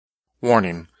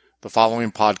Warning: the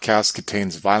following podcast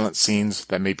contains violent scenes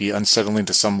that may be unsettling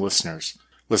to some listeners.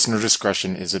 Listener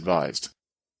discretion is advised.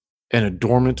 In a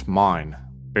dormant mine,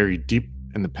 buried deep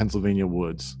in the Pennsylvania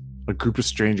woods, a group of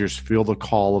strangers feel the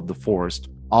call of the forest,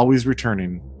 always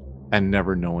returning and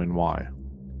never knowing why.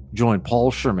 Join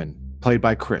Paul Sherman, played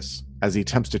by Chris, as he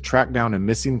attempts to track down a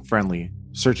missing friendly,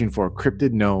 searching for a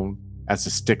cryptid known as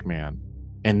the Stickman.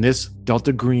 In this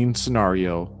Delta Green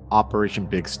scenario, Operation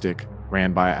Big Stick,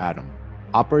 ran by Adam.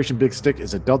 Operation Big Stick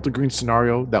is a Delta Green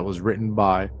scenario that was written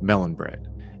by Mellonbread.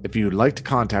 If you would like to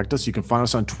contact us, you can find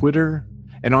us on Twitter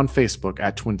and on Facebook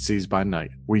at Twin Cities by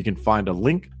Night, where you can find a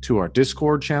link to our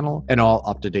Discord channel and all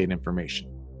up-to-date information.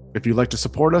 If you'd like to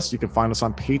support us, you can find us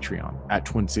on Patreon at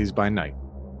Twin Cities by Night.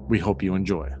 We hope you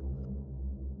enjoy.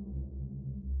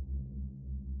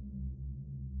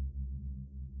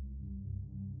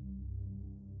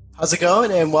 How's it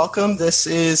going? And welcome. This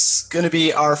is going to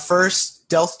be our first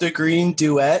Delta Green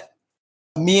duet.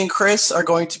 Me and Chris are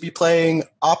going to be playing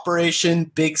Operation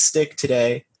Big Stick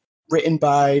today, written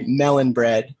by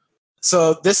Mellonbread.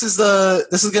 So this is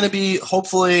going to be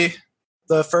hopefully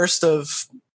the first of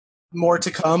more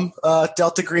to come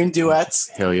Delta Green duets.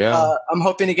 Hell yeah. I'm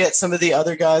hoping to get some of the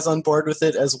other guys on board with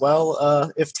it as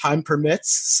well, if time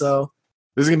permits. So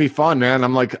This is going to be fun, man.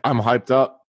 I'm hyped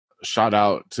up. Shout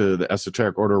out to the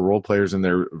Esoteric Order role players in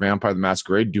their Vampire the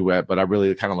Masquerade duet, but I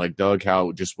really kind of dug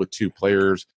how just with two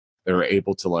players they were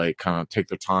able to kind of take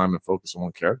their time and focus on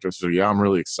one character. So yeah, I'm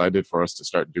really excited for us to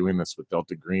start doing this with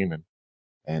Delta Green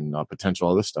and potential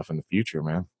other stuff in the future,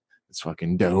 man. It's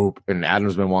fucking dope. And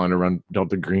Adam's been wanting to run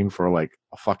Delta Green for a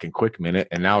fucking quick minute,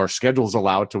 and now our schedule's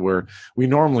allowed to where we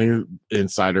normally,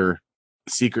 insider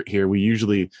secret here, we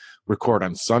usually record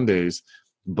on Sundays,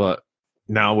 but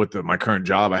now with my current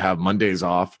job, I have Mondays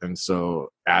off, and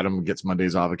so Adam gets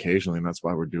Mondays off occasionally, and that's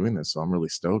why we're doing this. So I'm really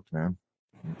stoked, man.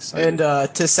 I'm excited.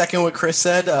 And to second what Chris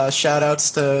said, shout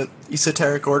outs to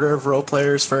Esoteric Order of role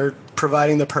players for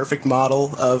providing the perfect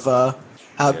model of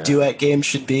how duet games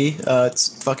should be.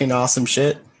 It's fucking awesome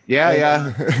shit.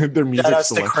 Yeah. Their music shout outs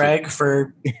selection. to Craig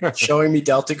for showing me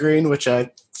Delta Green, which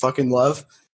I fucking love.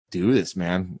 Do this,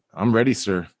 man. I'm ready,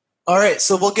 sir. All right,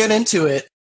 so we'll get into it.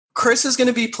 Chris is going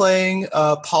to be playing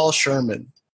Paul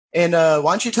Sherman. And why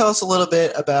don't you tell us a little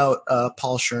bit about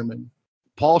Paul Sherman?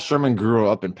 Paul Sherman grew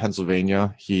up in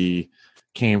Pennsylvania. He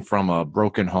came from a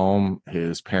broken home.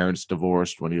 His parents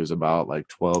divorced when he was about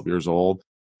 12 years old.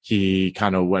 He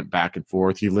kind of went back and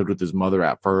forth. He lived with his mother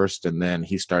at first, and then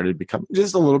he started becoming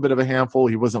just a little bit of a handful.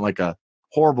 He wasn't a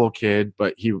horrible kid,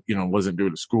 but he wasn't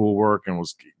doing the schoolwork and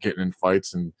was getting in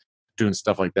fights and doing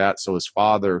stuff like that. So his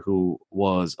father, who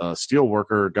was a steel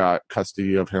worker, got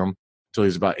custody of him until he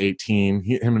was about 18.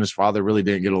 Him and his father really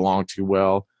didn't get along too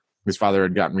well. His father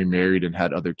had gotten remarried and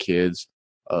had other kids.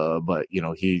 But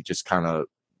he just kind of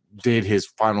did his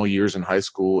final years in high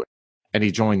school, and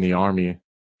he joined the Army.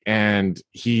 And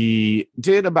he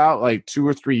did about 2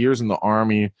 or 3 years in the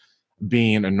Army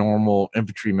being a normal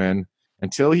infantryman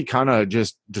until he kind of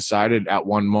just decided at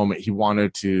one moment he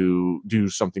wanted to do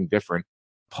something different.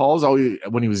 Paul's always,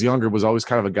 when he was younger, was always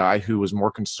kind of a guy who was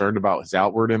more concerned about his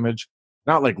outward image,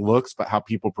 not looks, but how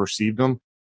people perceived him.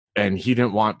 And he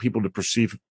didn't want people to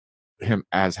perceive him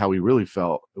as how he really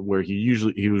felt, where he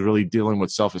was really dealing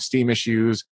with self-esteem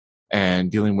issues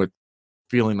and dealing with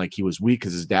feeling like he was weak,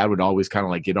 because his dad would always kind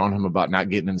of get on him about not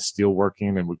getting into steel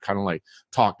working, and would kind of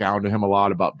talk down to him a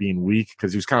lot about being weak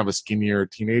because he was kind of a skinnier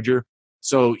teenager.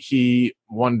 So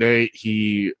one day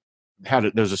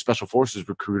there's a special forces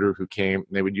recruiter who came, and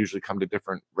they would usually come to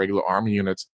different regular Army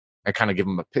units and kind of give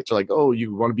them a pitch oh,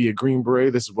 you want to be a Green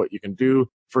Beret? This is what you can do.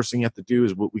 First thing you have to do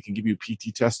is we can give you a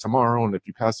PT test tomorrow. And if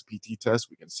you pass the PT test,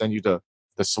 we can send you to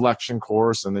the selection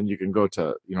course. And then you can go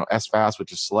to, SFAS,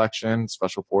 which is selection,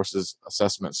 Special Forces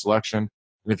Assessment Selection.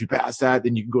 And if you pass that,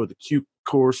 then you can go to the Q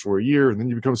course for a year, and then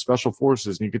you become Special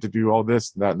Forces, and you get to do all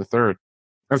this, that, and the third.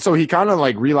 And so he kind of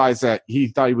realized that he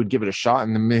thought he would give it a shot.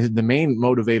 And the main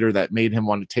motivator that made him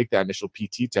want to take that initial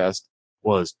PT test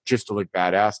was just to look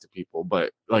badass to people.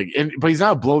 But but he's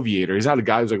not a bloviator. He's not a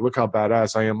guy who's look how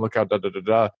badass I am. Look how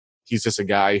da-da-da-da. He's just a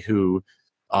guy who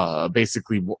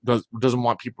basically doesn't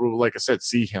want people, like I said,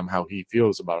 see him how he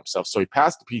feels about himself. So he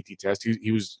passed the PT test.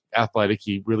 He was athletic.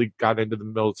 He really got into the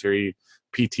military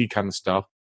PT kind of stuff.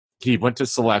 He went to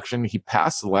selection. He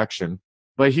passed selection.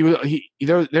 But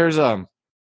there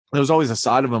was always a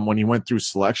side of him when he went through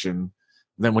selection.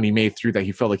 Then when he made through that,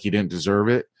 he felt like he didn't deserve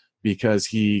it, because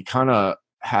he kind of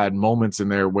had moments in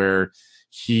there where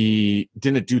he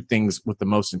didn't do things with the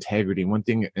most integrity. One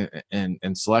thing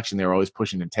in selection, they were always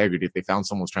pushing integrity. If they found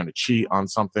someone was trying to cheat on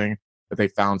something, if they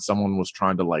found someone was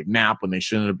trying to like nap when they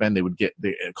shouldn't have been, they would get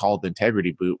called the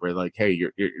integrity boot, where like, hey,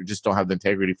 you just don't have the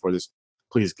integrity for this,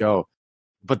 please go.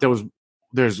 But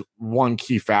there's one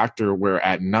key factor where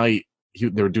at night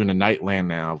they were doing a night land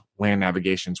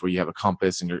navigations where you have a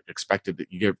compass and you're expected that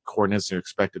you give coordinates and you're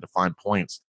expected to find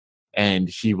points, and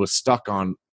he was stuck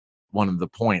on one of the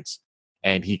points,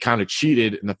 and he kind of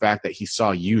cheated in the fact that he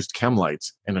saw used chem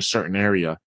lights in a certain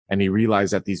area, and he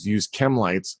realized that these used chem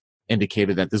lights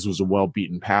indicated that this was a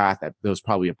well-beaten path, that there was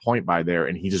probably a point by there,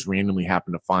 and he just randomly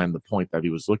happened to find the point that he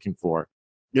was looking for.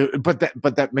 But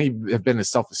that may have been his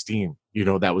self-esteem,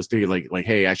 that was there, like,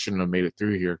 hey, I shouldn't have made it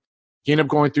through here. He ended up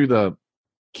going through the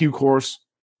Q course.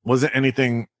 Wasn't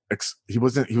anything, he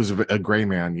was a gray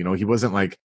man, he wasn't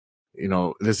like,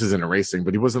 this isn't a racing,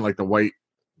 but he wasn't like the white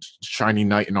shiny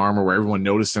knight in armor where everyone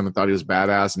noticed him and thought he was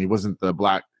badass, and he wasn't the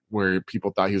black where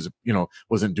people thought he was,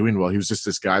 wasn't doing well. He was just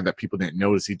this guy that people didn't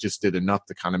notice. He just did enough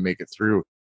to kind of make it through.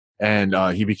 And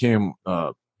he became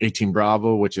 18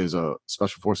 Bravo, which is a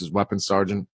Special Forces weapons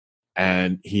sergeant.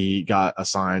 And he got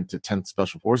assigned to 10th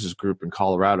Special Forces Group in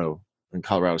Colorado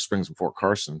Springs and Fort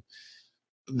Carson.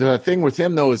 The thing with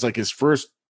him, though, is like his first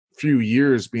few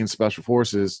years being Special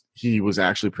Forces, he was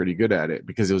actually pretty good at it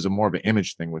because it was more of an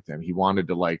image thing with him. He wanted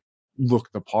to like look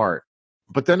the part.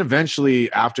 But then eventually,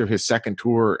 after his second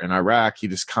tour in Iraq, he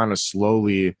just kind of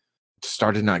slowly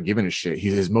started not giving a shit.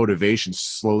 His motivation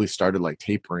slowly started like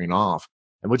tapering off,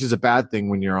 and which is a bad thing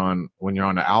when you're on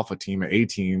an alpha team, an A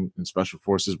team in Special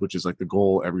Forces, which is like the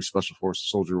goal every Special Forces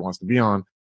soldier wants to be on,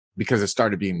 because it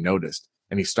started being noticed,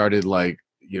 and he started like,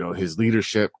 his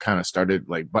leadership kind of started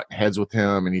like butting heads with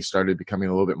him, and he started becoming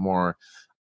a little bit more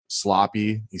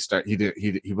sloppy.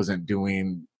 He wasn't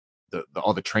doing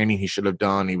all the training he should have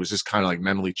done. He was just kind of like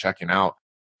mentally checking out.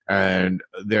 And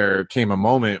there came a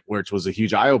moment where it was a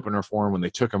huge eye opener for him when they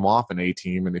took him off an A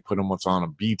team and they put him on a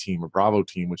B team, a Bravo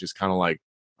team, which is kind of like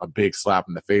a big slap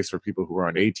in the face for people who are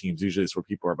on A teams. Usually it's where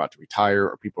people are about to retire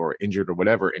or people are injured or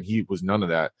whatever. And he was none of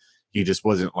that. He just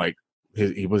wasn't like,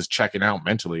 he was checking out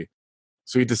mentally.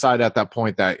 So he decided at that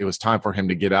point that it was time for him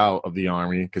to get out of the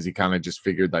Army, because he kind of just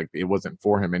figured like it wasn't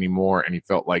for him anymore. And he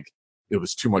felt like it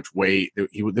was too much weight.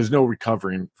 There's no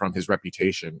recovering from his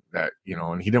reputation that,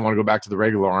 and he didn't want to go back to the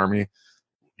regular Army,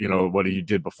 what he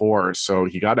did before. So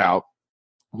he got out,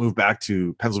 moved back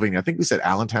to Pennsylvania. I think we said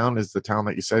Allentown is the town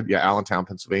that you said. Yeah, Allentown,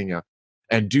 Pennsylvania.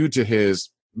 And due to his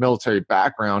military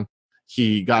background,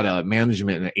 he got a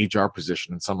management and an HR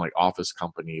position in some like office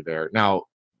company there. Now,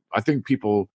 I think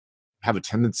people have a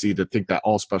tendency to think that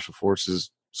all Special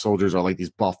Forces soldiers are like these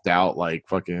buffed out, like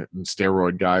fucking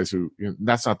steroid guys who,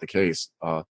 that's not the case.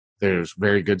 There's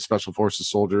very good Special Forces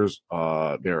soldiers.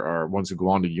 There are ones who go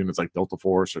on to units like Delta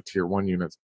Force or Tier 1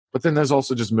 units. But then there's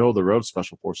also just middle of the road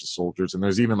Special Forces soldiers. And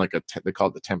there's even like they call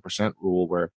it the 10% rule,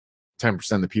 where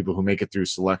 10% of the people who make it through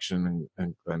selection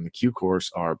and the Q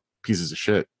course are pieces of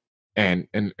shit. And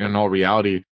in all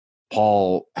reality,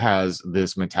 Paul has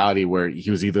this mentality where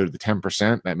he was either the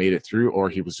 10% that made it through, or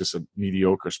he was just a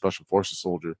mediocre Special Forces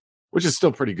soldier, which is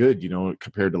still pretty good,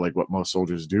 compared to like what most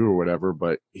soldiers do or whatever.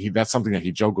 But that's something that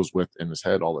he juggles with in his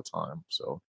head all the time.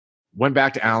 So went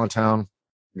back to Allentown,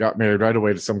 got married right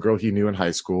away to some girl he knew in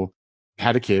high school,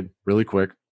 had a kid really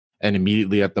quick, and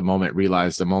immediately at the moment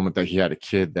realized the moment that he had a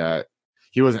kid that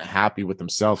he wasn't happy with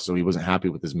himself. So he wasn't happy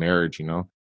with his marriage,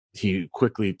 He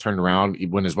quickly turned around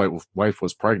when his wife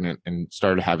was pregnant and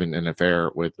started having an affair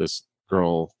with this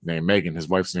girl named Megan. His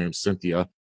wife's name is Cynthia.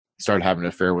 He started having an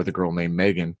affair with a girl named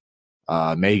Megan.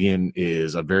 Megan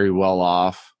is a very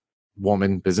well-off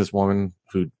businesswoman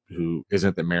who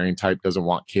isn't the marrying type, doesn't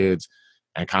want kids,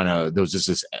 and kind of there was just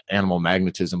this animal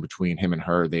magnetism between him and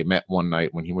her. They met one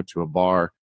night when he went to a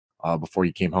bar before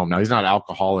he came home. Now, he's not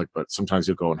alcoholic, but sometimes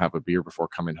he'll go and have a beer before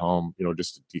coming home,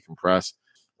 just to decompress.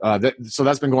 So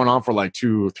that's been going on for like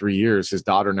 2 or 3 years. His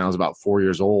daughter now is about 4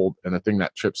 years old. And the thing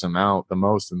that trips him out the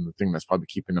most, and the thing that's probably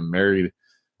keeping him married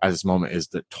at this moment, is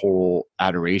the total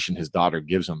adoration his daughter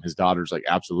gives him. His daughter's like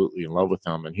absolutely in love with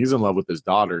him, and he's in love with his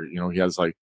daughter. He has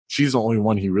like, she's the only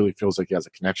one he really feels like he has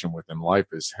a connection with in life,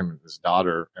 is him and his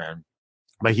daughter.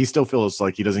 But he still feels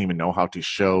like he doesn't even know how to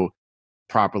show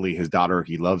properly his daughter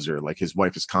he loves her. Like his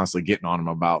wife is constantly getting on him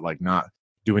about like not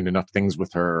doing enough things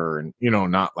with her, and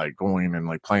not like going and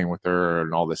like playing with her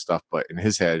and all this stuff. But in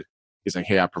his head, he's like,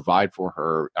 hey, I provide for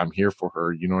her, I'm here for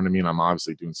her, you know what I mean? I'm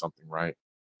obviously doing something right.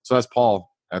 So that's Paul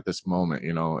at this moment,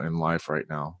 in life right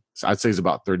now. So I'd say he's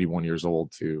about 31 years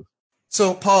old too.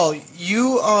 So Paul,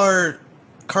 you are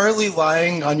currently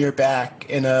lying on your back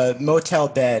in a motel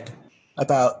bed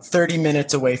about 30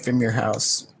 minutes away from your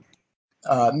house.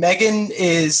 Megan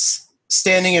is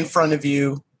standing in front of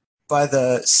you by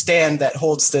the stand that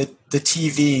holds the the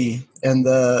TV and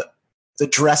the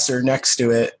dresser next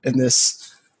to it in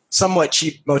this somewhat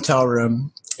cheap motel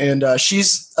room. And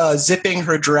she's zipping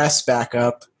her dress back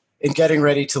up and getting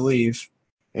ready to leave.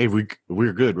 Hey,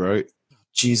 we're good, right?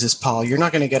 Jesus, Paul, you're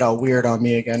not going to get all weird on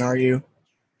me again, are you?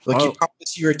 Like, you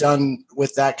promised you were done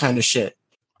with that kind of shit.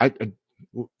 And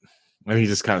he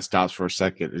just kind of stops for a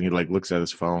second, and he like looks at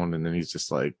his phone, and then he's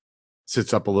just like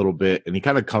sits up a little bit, and he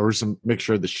kind of covers him, make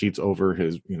sure the sheet's over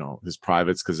his, his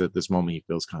privates, because at this moment he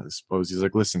feels kind of exposed. He's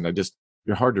like, "Listen,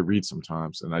 you're hard to read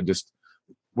sometimes, and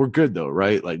we're good though,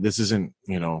 right? Like this isn't,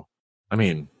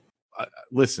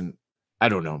 listen, I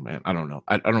don't know, man. I don't know.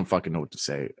 I don't fucking know what to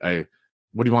say.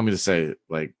 What do you want me to say?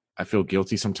 Like, I feel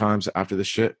guilty sometimes after this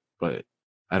shit, but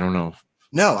I don't know."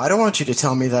 No, I don't want you to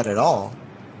tell me that at all.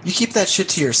 You keep that shit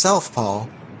to yourself, Paul.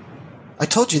 I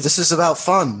told you this is about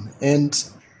fun, and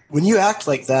when you act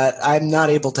like that, I'm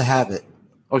not able to have it.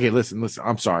 Okay, listen.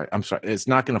 I'm sorry. It's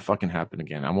not going to fucking happen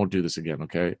again. I won't do this again,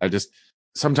 okay?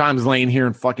 Sometimes laying here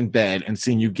in fucking bed and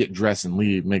seeing you get dressed and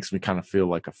leave makes me kind of feel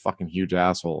like a fucking huge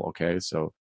asshole, okay?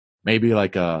 So maybe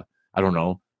like I don't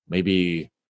know, maybe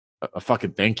a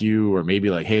fucking thank you, or maybe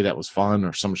like, hey, that was fun,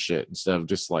 or some shit, instead of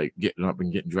just like getting up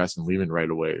and getting dressed and leaving right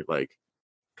away. Like,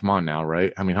 come on now,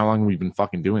 right? I mean, how long have we been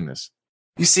fucking doing this?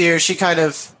 You see her, she kind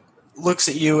of looks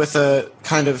at you with a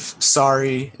kind of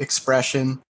sorry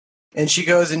expression, and she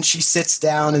goes and she sits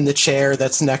down in the chair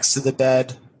that's next to the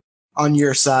bed on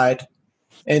your side.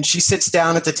 And she sits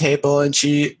down at the table and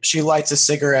she lights a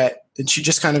cigarette and she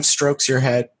just kind of strokes your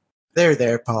head.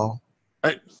 There, Paul.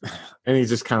 And he's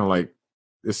just kind of like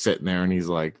is sitting there, and he's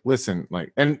like, "Listen,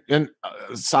 like," and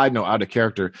side note, out of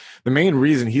character, the main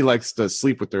reason he likes to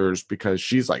sleep with her is because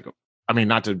she's like, I mean,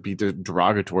 not to be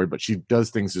derogatory, but she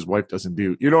does things his wife doesn't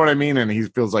do. You know what I mean? And he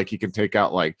feels like he can take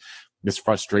out like this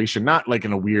frustration, not like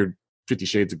in a weird 50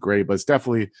 Shades of Grey, but it's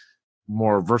definitely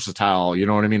more versatile, you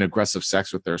know what I mean? Aggressive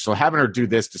sex with her. So having her do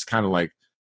this just kind of like,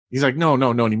 he's like, no.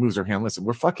 And he moves her hand. Listen,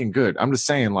 we're fucking good. I'm just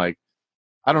saying, like,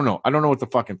 I don't know what to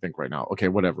fucking think right now. Okay,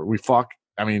 whatever. We fuck.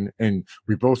 I mean, and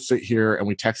we both sit here and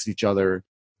we text each other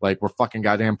like we're fucking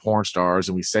goddamn porn stars,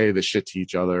 and we say this shit to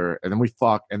each other, and then we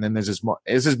fuck, and then there's this more.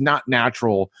 This is not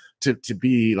natural to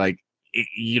be like,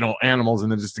 animals,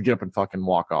 and then just to get up and fucking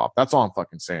walk off. That's all I'm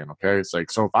fucking saying. Okay, it's like,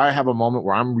 so if I have a moment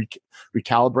where I'm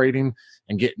recalibrating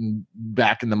and getting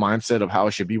back in the mindset of how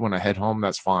I should be when I head home,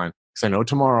 that's fine. Because I know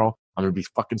tomorrow I'm going to be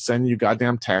fucking sending you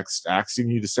goddamn texts, asking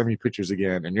you to send me pictures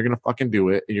again, and you're going to fucking do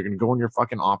it, and you're going to go in your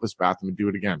fucking office bathroom and do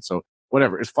it again. So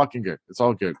whatever, it's fucking good. It's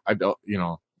all good. I don't,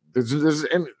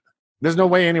 there's no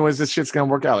way anyways this shit's going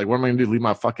to work out. Like, what am I going to do? Leave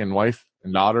my fucking wife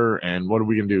and daughter, and what are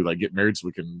we going to do? Like, get married so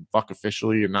we can fuck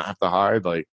officially and not have to hide?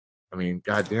 Like, I mean,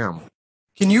 goddamn.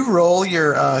 Can you roll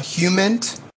your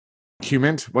humant?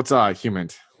 Humant? What's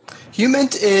humant?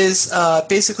 Humant is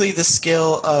basically the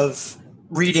skill of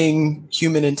reading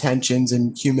human intentions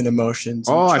and human emotions.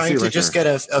 And I see. Trying to just get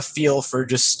a feel for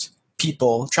just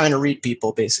people, trying to read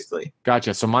people, basically.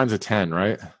 Gotcha. So mine's a 10,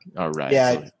 right? All right.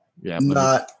 Yeah. So, yeah.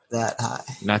 Not that high.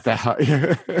 Not that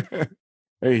high.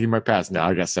 Hey, he might pass now.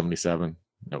 I got 77.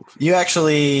 Nope. You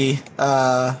actually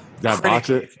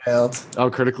critically failed.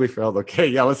 Oh, critically failed. Okay,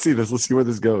 yeah, let's see this. Let's see where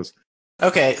this goes.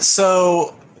 Okay,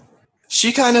 so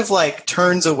she kind of like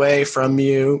turns away from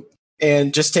you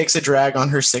and just takes a drag on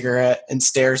her cigarette and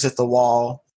stares at the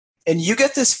wall. And you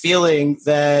get this feeling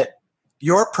that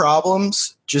your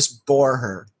problems just bore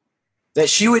her, that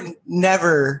she would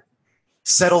never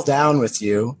settle down with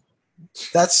you.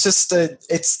 That's just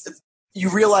you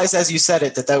realize as you said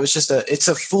it that was just it's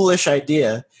a foolish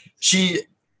idea. She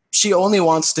only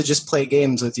wants to just play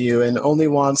games with you and only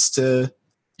wants to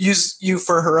use you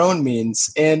for her own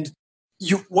means. And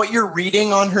what you're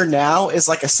reading on her now is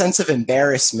like a sense of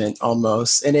embarrassment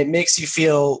almost, and it makes you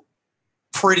feel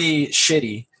pretty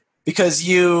shitty because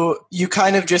you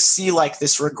kind of just see like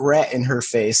this regret in her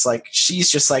face. Like she's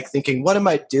just like thinking, what am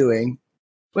I doing?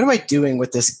 What am I doing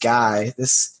with this guy?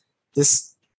 This.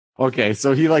 Okay,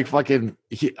 so he like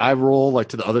I roll like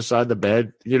to the other side of the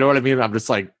bed. You know what I mean? I'm just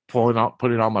like putting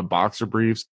on my boxer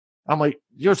briefs. I'm like,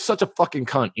 you're such a fucking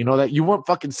cunt. You know that? You weren't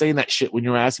fucking saying that shit when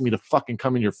you were asking me to fucking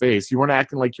come in your face. You weren't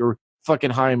acting like you're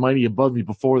fucking high and mighty above me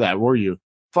before that, were you?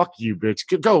 Fuck you,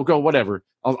 bitch. Go, whatever.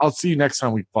 I'll see you next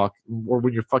time we fuck. Or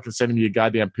when you're fucking sending me a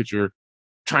goddamn picture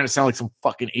trying to sound like some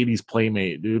fucking 80s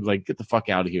playmate, dude. Like, get the fuck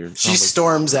out of here. She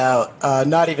storms out,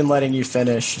 not even letting you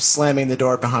finish, slamming the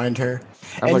door behind her.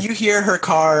 And you hear her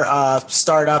car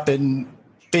start up and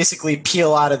basically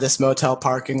peel out of this motel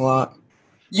parking lot.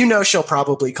 You know she'll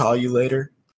probably call you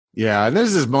later. Yeah, and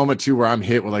there's this moment, too, where I'm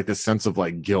hit with, like, this sense of,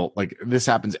 like, guilt. Like, this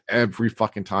happens every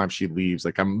fucking time she leaves.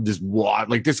 Like, I'm just,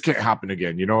 like, this can't happen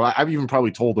again. You know, I've even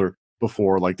probably told her,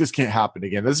 before. Like, this can't happen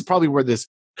again. This is probably where this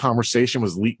conversation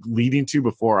was leading to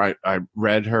before I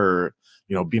read her,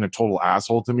 being a total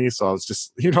asshole to me. So I was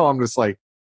just, I'm just like,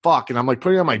 fuck. And I'm like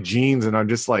putting on my jeans and I'm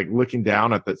just like looking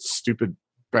down at that stupid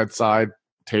bedside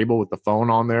table with the phone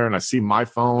on there. And I see my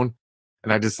phone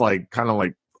and I just like kind of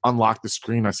like unlock the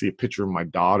screen. I see a picture of my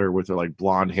daughter with her like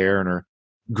blonde hair and her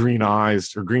green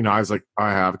eyes like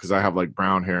I have, because I have like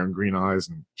brown hair and green eyes,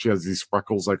 and she has these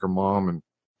freckles like her mom. And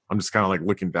I'm just kind of like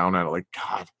looking down at it like,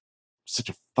 God, such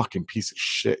a fucking piece of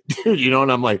shit, dude,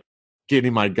 and I'm like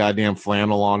getting my goddamn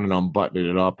flannel on and I'm buttoning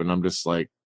it up and I'm just like,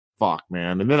 fuck,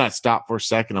 man. And then I stop for a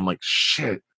second. I'm like,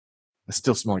 shit, I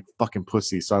still smell like fucking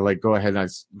pussy. So I like go ahead and I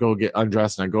go get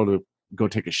undressed and I go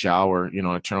take a shower.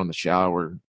 I turn on the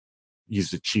shower,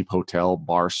 use the cheap hotel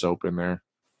bar soap in there.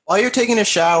 While you're taking a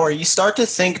shower, you start to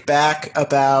think back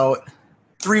about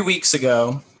 3 weeks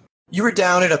ago. You were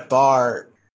down at a bar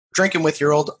drinking with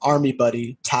your old army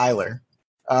buddy, Tyler.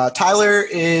 Tyler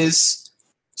is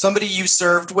somebody you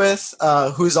served with,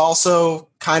 who's also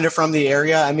kind of from the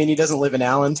area. I mean, he doesn't live in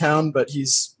Allentown, but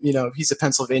he's a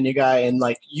Pennsylvania guy, and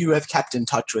like you have kept in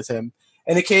touch with him.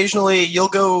 And occasionally you'll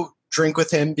go drink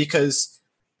with him because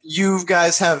you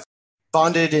guys have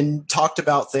bonded and talked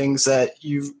about things that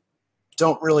you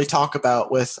don't really talk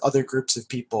about with other groups of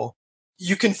people.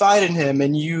 You confide in him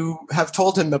and you have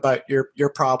told him about your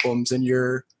problems and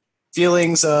your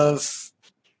feelings of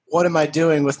what am I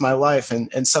doing with my life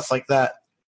and stuff like that.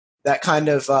 That kind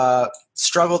of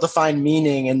struggle to find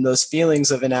meaning in those feelings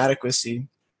of inadequacy.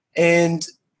 And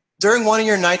during one of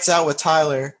your nights out with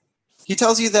Tyler, he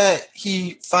tells you that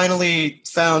he finally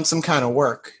found some kind of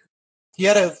work. He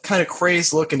had a kind of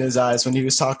crazed look in his eyes when he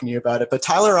was talking to you about it, but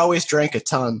Tyler always drank a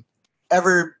ton.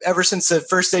 Ever since the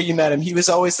first day you met him, he was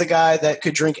always the guy that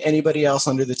could drink anybody else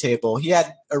under the table. He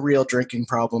had a real drinking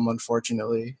problem,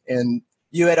 unfortunately, and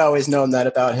you had always known that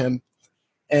about him.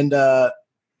 And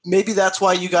maybe that's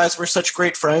why you guys were such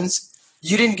great friends.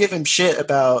 You didn't give him shit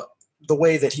about the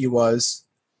way that he was.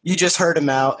 You just heard him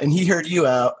out, and he heard you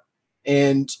out,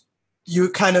 and you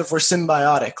kind of were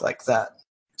symbiotic like that.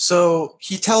 So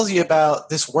he tells you about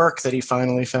this work that he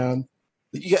finally found.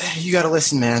 You got to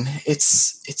listen, man.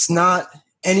 It's not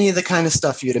any of the kind of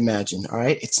stuff you'd imagine, all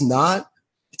right? It's not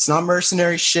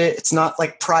mercenary shit. It's not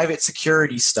like private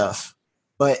security stuff,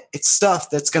 but it's stuff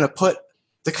that's going to put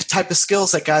the type of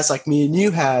skills that guys like me and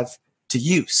you have to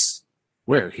use.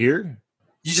 Where? Here?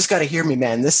 You just got to hear me,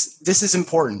 man. This is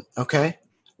important, okay?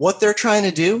 What they're trying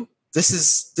to do, this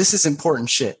is important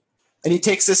shit. And he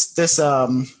takes this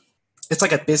it's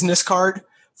like a business card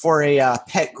for a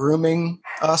pet grooming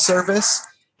service,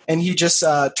 and he just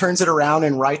turns it around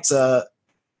and writes a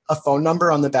phone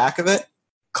number on the back of it.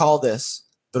 Call this,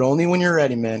 but only when you're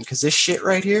ready, man, because this shit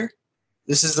right here,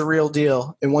 this is the real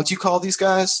deal. And once you call these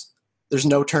guys, there's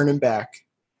no turning back.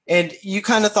 And you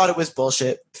kind of thought it was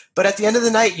bullshit, but at the end of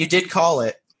the night, you did call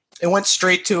it. It went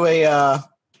straight to a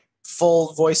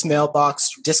full voicemail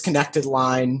box, disconnected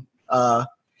line,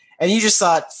 and you just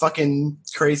thought, fucking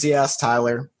crazy ass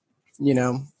Tyler.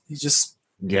 He just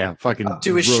fucking up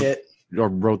to his shit. You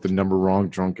wrote the number wrong,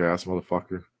 drunk ass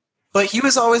motherfucker. But he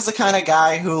was always the kind of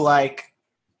guy who like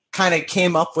kind of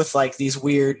came up with like these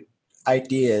weird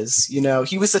ideas.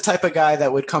 He was the type of guy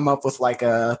that would come up with like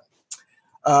a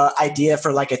idea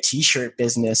for like a t-shirt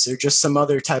business or just some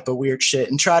other type of weird shit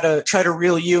and try to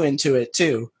reel you into it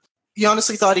too. He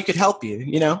honestly thought he could help you,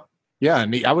 Yeah,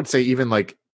 and I would say even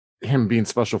like him being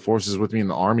special forces with me in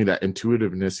the army, that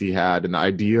intuitiveness he had and the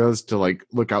ideas to like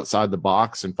look outside the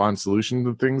box and find solutions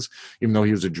to things, even though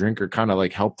he was a drinker, kind of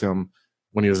like helped him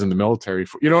when he was in the military,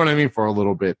 for a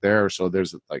little bit there. So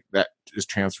there's like that is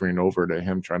transferring over to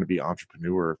him trying to be an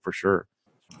entrepreneur for sure.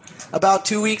 About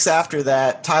 2 weeks after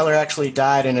that, Tyler actually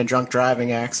died in a drunk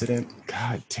driving accident.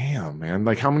 God damn, man.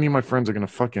 Like, how many of my friends are going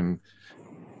to fucking...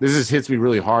 This just hits me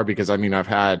really hard because, I mean, I've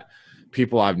had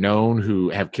people I've known who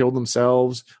have killed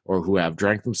themselves or who have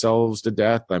drank themselves to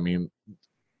death. I mean,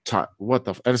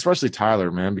 and especially Tyler,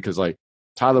 man, because, like,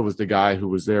 Tyler was the guy who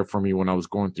was there for me when I was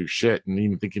going through shit and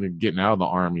even thinking of getting out of the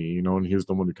army, and he was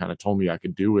the one who kind of told me I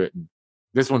could do it. And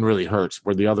this one really hurts,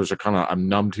 where the others are kind of, I'm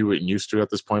numb to it and used to it at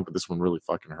this point, but this one really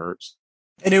fucking hurts.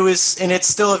 And it's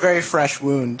still a very fresh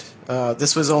wound.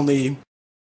 This was only,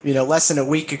 less than a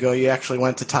week ago. You actually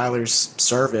went to Tyler's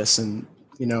service and,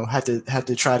 had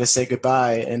to try to say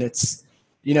goodbye. And it's,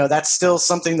 that's still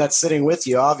something that's sitting with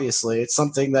you. Obviously, it's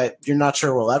something that you're not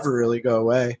sure will ever really go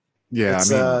away.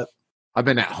 Yeah. I've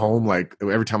been at home, like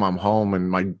every time I'm home and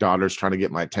my daughter's trying to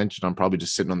get my attention, I'm probably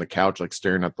just sitting on the couch, like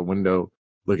staring at the window,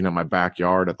 looking at my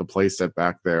backyard at the place set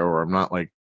back there, or I'm not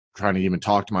like trying to even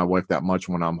talk to my wife that much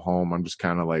when I'm home. I'm just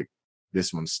kind of like,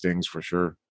 this one stings for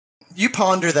sure. You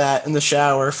ponder that in the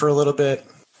shower for a little bit.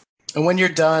 And when you're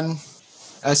done,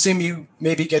 I assume you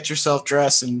maybe get yourself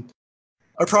dressed and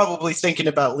are probably thinking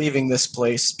about leaving this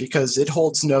place because it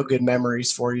holds no good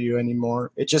memories for you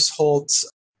anymore. It just holds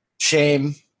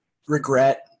shame,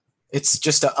 regret. It's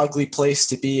just an ugly place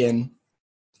to be in.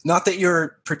 Not that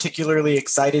you're particularly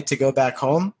excited to go back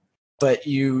home, but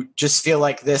you just feel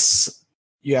like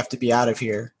you have to be out of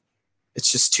here.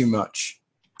 It's just too much.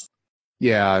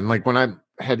 Yeah, and like when I'm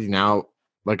heading out,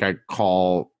 like I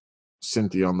call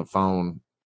Cynthia on the phone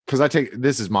because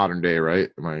this is modern day,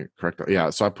 right? Am I correct? Yeah,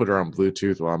 so I put her on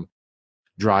Bluetooth while I'm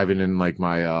driving in like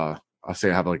my I'll say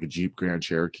I have like a Jeep Grand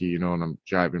Cherokee, and I'm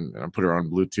driving and I put her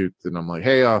on Bluetooth and I'm like,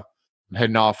 hey, I'm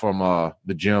heading off from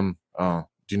the gym. Do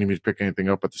you need me to pick anything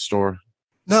up at the store?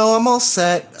 No, I'm all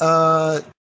set. I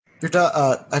forget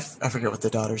what what's the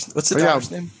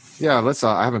daughter's name? Yeah, let's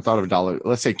I haven't thought of a dollar.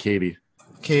 Let's say Katie.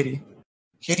 Katie.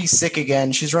 Katie's sick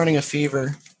again. She's running a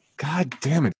fever. God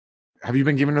damn it. Have you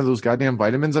been giving her those goddamn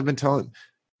vitamins I've been telling?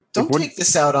 Don't take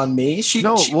this out on me. She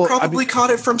probably caught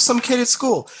it from some kid at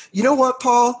school. You know what,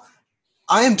 Paul?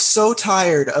 I am so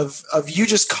tired of you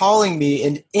just calling me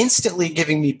and instantly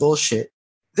giving me bullshit.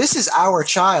 This is our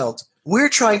child. We're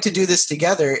trying to do this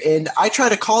together, and I try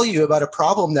to call you about a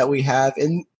problem that we have,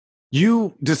 and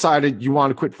you decided you want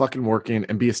to quit fucking working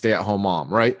and be a stay-at-home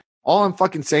mom, right? All I'm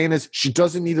fucking saying is she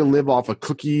doesn't need to live off of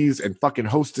cookies and fucking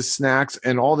Hostess snacks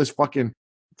and all this fucking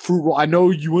fruit roll. I know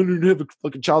you wanted to have a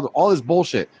fucking child. All this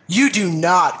bullshit. You do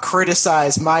not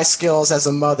criticize my skills as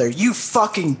a mother. You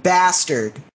fucking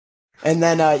bastard. And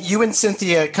then you and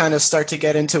Cynthia kind of start to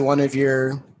get into one of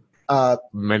your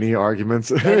many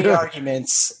arguments.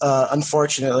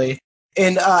 Unfortunately.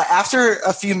 And after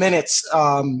a few minutes,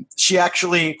 she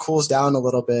actually cools down a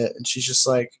little bit, and she's just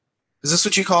like, "Is this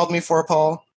what you called me for,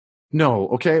 Paul?" No,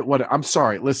 okay. What? I'm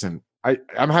sorry. Listen,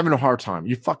 I'm having a hard time.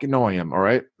 You fucking know I am. All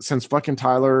right. Since fucking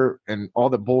Tyler and all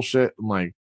that bullshit, I'm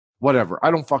like, whatever.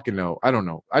 I don't fucking know. I don't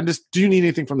know. Do you need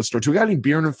anything from the store? Do we got any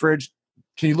beer in the fridge?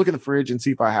 Can you look at the fridge and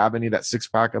see if I have any of that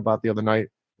 6-pack about the other night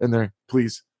in there,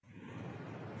 please?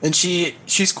 And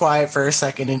she's quiet for a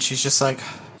second, and she's just like,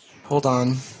 "Hold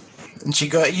on." And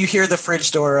you hear the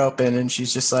fridge door open, and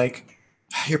she's just like,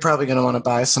 "You're probably gonna want to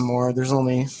buy some more. There's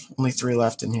only 3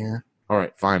 left in here." All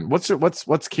right, fine.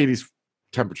 What's Katie's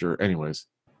temperature, anyways?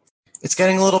 It's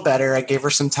getting a little better. I gave her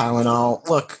some Tylenol.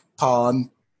 Look, Paul,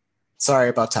 I'm sorry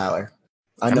about Tyler.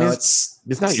 I know it's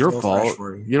not your fault.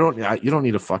 You don't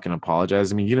need to fucking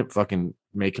apologize. I mean, you didn't fucking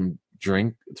make him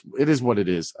drink. It is what it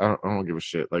is. I don't give a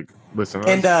shit. Like, listen.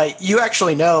 And you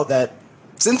actually know that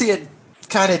Cynthia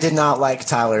kind of did not like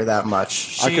Tyler that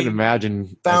much. I can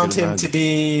imagine. Found him to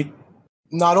be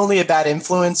not only a bad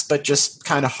influence, but just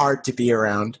kind of hard to be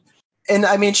around. And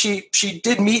I mean, she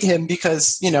did meet him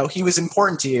because, he was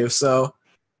important to you. So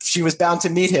she was bound to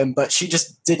meet him, but she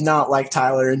just did not like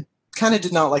Tyler and kind of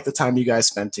did not like the time you guys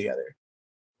spent together.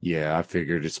 Yeah, I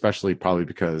figured, especially probably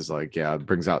because, it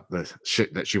brings out the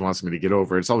shit that she wants me to get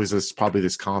over. It's always probably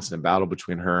this constant battle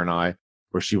between her and I,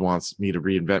 where she wants me to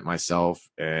reinvent myself.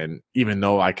 And even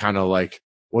though I kind of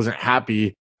wasn't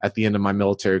happy at the end of my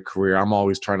military career, I'm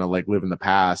always trying to live in the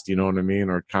past, you know what I mean?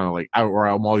 Or kind of or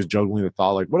I'm always juggling the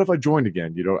thought, what if I joined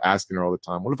again? Asking her all the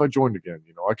time, what if I joined again?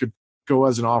 I could go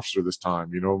as an officer this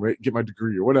time, get my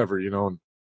degree or whatever, and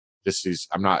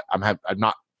I'm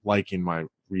not liking my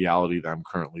reality that I'm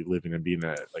currently living and being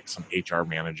some HR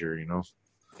manager,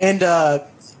 And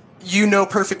you know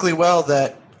perfectly well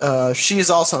that she is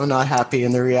also not happy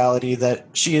in the reality that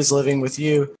she is living with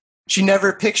you. She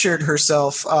never pictured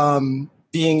herself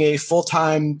being a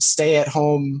full-time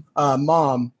stay-at-home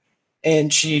mom,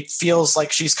 and she feels like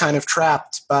she's kind of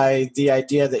trapped by the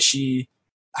idea that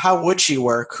how would she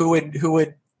work? Who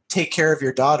would take care of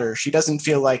your daughter? She doesn't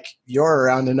feel like you're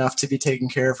around enough to be taking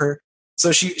care of her.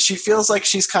 So she feels like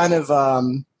she's kind of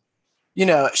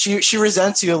she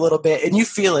resents you a little bit, and you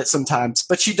feel it sometimes,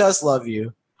 but she does love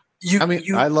you.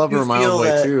 I love her in my own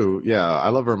way too. Yeah, I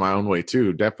love her in my own way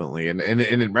too, definitely.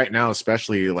 And right now,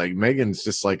 especially, Megan's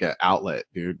just like an outlet,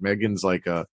 dude. Megan's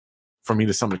for me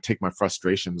to someone to take my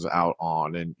frustrations out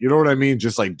on, and you know what I mean?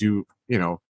 Just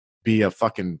be a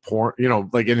fucking porn,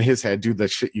 in his head, do the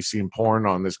shit you see in porn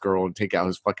on this girl and take out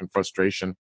his fucking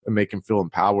frustration and make him feel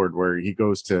empowered, where he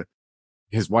goes to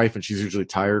his wife and she's usually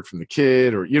tired from the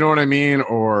kid, or you know what I mean?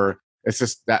 Or it's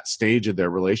just that stage of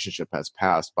their relationship has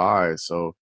passed by.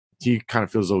 So he kind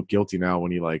of feels a little guilty now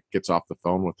when he gets off the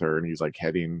phone with her and he's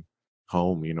heading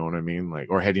home, you know what I mean?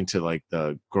 Or heading to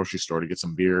the grocery store to get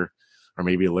some beer, or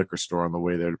maybe a liquor store on the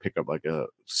way there to pick up a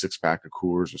 6-pack of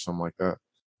Coors or something like that.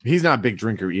 He's not a big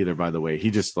drinker either, by the way. He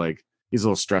just he's a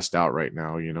little stressed out right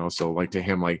now, So to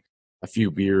him, a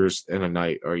few beers in a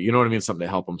night, or you know what I mean, something to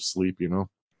help them sleep.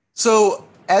 So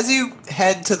as you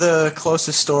head to the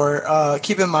closest store,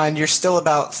 keep in mind you're still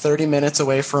about 30 minutes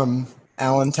away from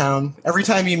Allentown. Every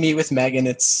time you meet with Megan,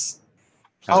 it's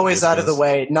Kind of always out of the distance.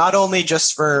 way. Not only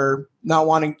just for not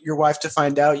wanting your wife to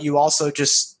find out, you also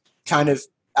just kind of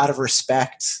out of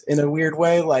respect in a weird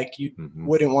way. Like you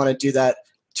wouldn't want to do that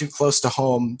too close to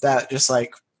home. That just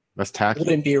like That's tacky.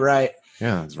 wouldn't be right.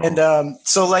 Yeah, that's wrong. And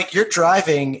so like you're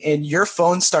driving and your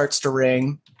phone starts to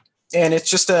ring, and it's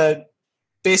just a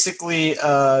basically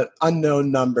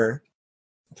unknown number.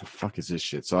 What the fuck is this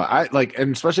shit? So I like,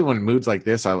 and especially when moods like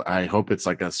this, I hope it's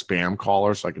like a spam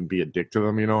caller so I can be a dick to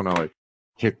them, and I like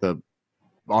hit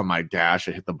on my dash,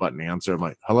 I hit the button answer. I'm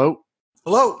like, hello?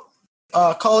 Hello?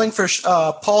 Calling for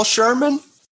Paul Sherman?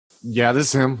 Yeah, this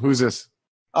is him. Who's this?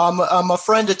 I'm a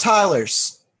friend of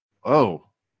Tyler's. Oh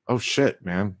shit,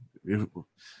 man.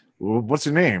 What's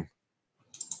your name?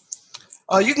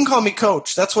 You can call me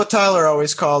Coach. That's what Tyler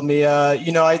always called me.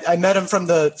 I met him from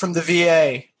the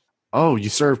VA. Oh, you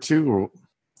served too? Or...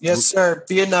 Yes, sir.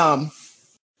 Vietnam.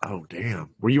 Oh, damn.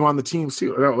 Were you on the teams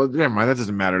too? Oh, well, never mind. That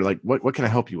doesn't matter. Like, what can I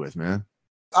help you with, man?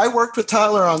 I worked with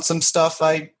Tyler on some stuff.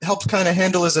 I helped kind of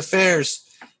handle his affairs.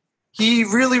 He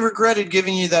really regretted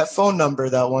giving you that phone number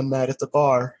that one night at the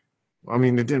bar. I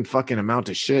mean, it didn't fucking amount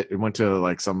to shit. It went to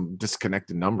like some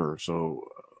disconnected number. So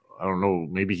I don't know.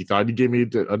 Maybe he thought he gave me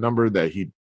a number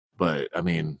but I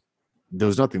mean, there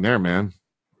was nothing there, man.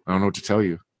 I don't know what to tell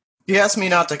you. He asked me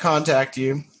not to contact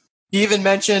you. He even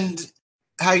mentioned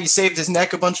how you saved his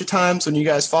neck a bunch of times when you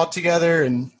guys fought together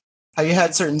and how you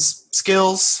had certain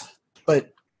skills.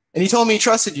 And he told me he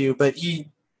trusted you, but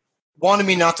he wanted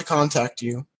me not to contact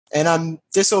you. And I'm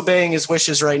disobeying his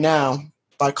wishes right now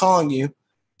by calling you.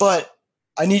 But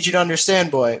I need you to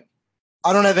understand, boy,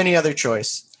 I don't have any other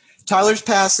choice. Tyler's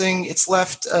passing. It's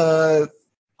left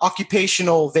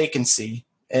occupational vacancy.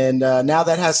 And now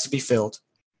that has to be filled.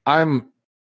 I'm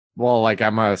a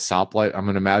stoplight. I'm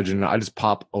going to imagine I just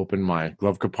pop open my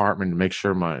glove compartment to make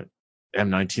sure my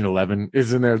M1911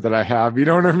 is in there that I have. You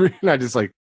know what I mean? I just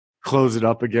like close it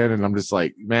up again. And I'm just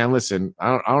like, man, listen,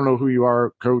 I don't know who you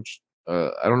are, Coach. I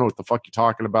don't know what the fuck you're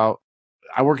talking about.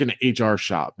 I work in an HR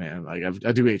shop, man. Like I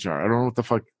do HR. I don't know what the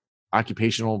fuck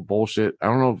occupational bullshit. I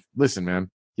don't know. Listen, man.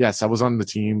 Yes, I was on the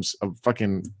teams of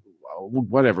fucking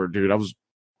whatever, dude.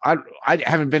 I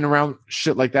haven't been around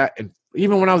shit like that. And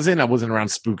even when I was in, I wasn't around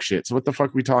spook shit. So what the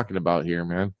fuck are we talking about here,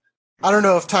 man? I don't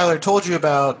know if Tyler told you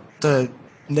about the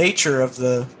nature of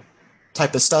the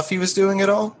type of stuff he was doing at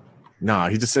all. Nah,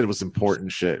 he just said it was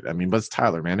important shit. I mean, but it's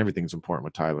Tyler, man. Everything's important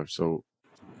with Tyler. So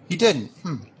he didn't.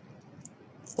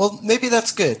 Well, maybe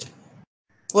that's good.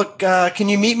 Look, can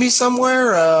you meet me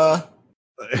somewhere?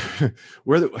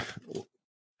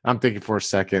 I'm thinking for a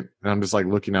second, and I'm just like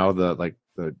looking out of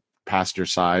the passenger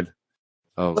side.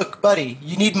 Look, buddy,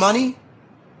 you need money?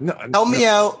 No, help me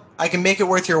out. I can make it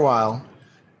worth your while.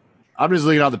 I'm just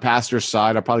looking out the passenger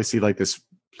side. I probably see like this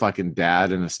fucking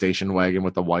dad in a station wagon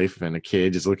with a wife and a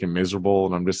kid just looking miserable,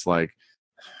 and I'm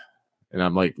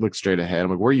like, look straight ahead.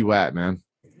 I'm like, where are you at, man?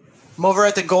 I'm over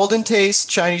at the Golden Taste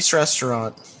Chinese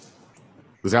restaurant.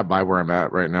 Is that by where I'm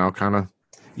at right now, kind of?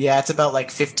 Yeah, it's about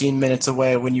like 15 minutes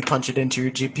away when you punch it into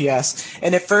your GPS.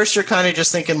 And at first you're kind of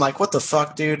just thinking like, what the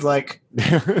fuck, dude? Like,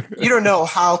 you don't know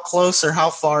how close or how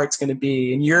far it's going to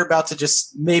be. And you're about to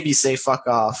just maybe say fuck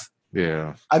off.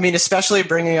 Yeah. I mean, especially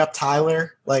bringing up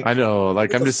Tyler. Like, I know.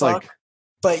 Like, I'm just fuck? Like.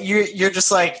 But you're just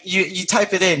like, you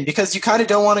type it in because you kind of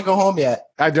don't want to go home yet.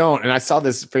 I don't. And I saw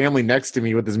this family next to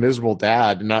me with this miserable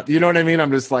dad. And you know what I mean?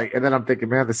 I'm just like, and then I'm thinking,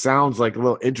 man, this sounds like a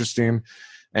little interesting.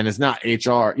 And it's not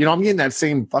HR. You know, I'm getting that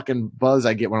same fucking buzz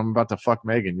I get when I'm about to fuck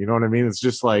Megan. You know what I mean? It's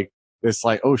just like, it's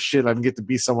like, oh shit, I get to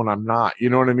be someone I'm not. You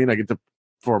know what I mean? I get to,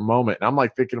 for a moment. And I'm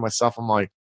like thinking to myself, I'm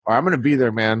like, all right, I'm going to be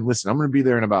there, man. Listen, I'm going to be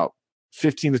there in about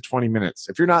 15 to 20 minutes.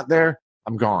 If you're not there,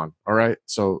 I'm gone. All right.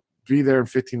 So be there in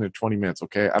 15 to 20 minutes.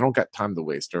 Okay. I don't got time to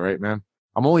waste. All right, man.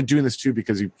 I'm only doing this too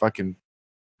because you fucking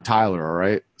Tyler. All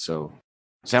right. So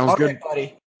sounds good. All right,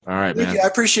 buddy. All right, Thank man. you. I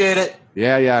appreciate it.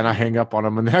 Yeah. And I hang up on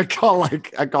him and then I call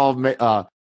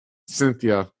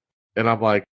Cynthia and I'm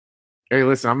like, hey,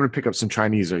 listen, I'm going to pick up some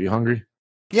Chinese. Are you hungry?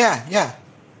 Yeah.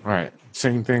 All right.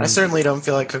 Same thing. I certainly don't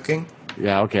feel like cooking.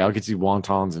 Yeah. Okay. I'll get you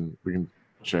wontons and we can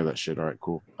share that shit. All right,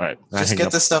 cool. All right. Just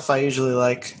get the stuff I usually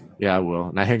like. Yeah, I will.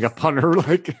 And I hang up on her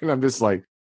and I'm just like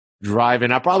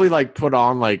driving. I probably like put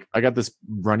on like I got this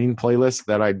running playlist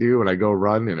that I do and I go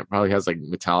run and it probably has like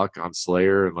Metallica on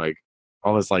Slayer and like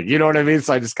all this like, you know what I mean?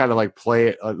 So I just kind of like play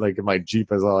it like in my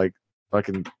Jeep as I like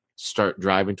fucking start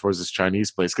driving towards this Chinese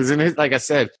place. Cause like I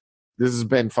said, this has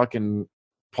been fucking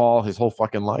Paul his whole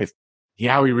fucking life.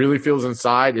 how he really feels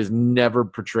inside is never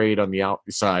portrayed on the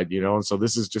outside, and so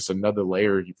this is just another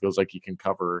layer. He feels like he can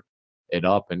cover it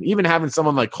up, and even having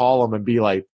someone like call him and be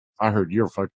like, I heard you're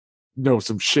fucking know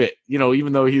some shit,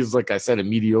 even though he's, like I said, a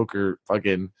mediocre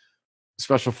fucking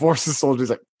special forces soldier. He's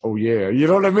like, oh yeah, you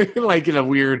know what I mean? Like, in a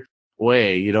weird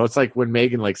way, it's like when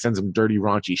Megan like sends him dirty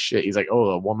raunchy shit, he's like,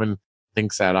 oh, a woman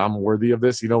thinks that I'm worthy of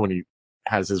this, when he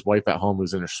has his wife at home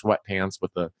who's in her sweatpants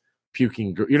with the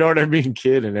puking, you know what I mean,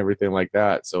 kid and everything like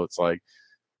that. So it's like,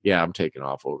 yeah, I'm taking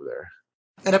off over there.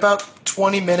 In about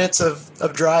 20 minutes of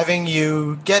driving,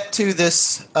 you get to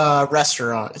this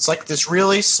restaurant. It's like this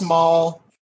really small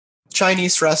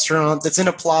Chinese restaurant that's in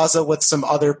a plaza with some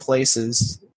other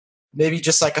places. Maybe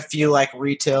just like a few like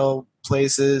retail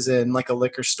places and like a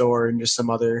liquor store and just some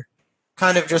other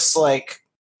kind of just like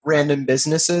random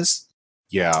businesses.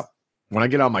 Yeah. When I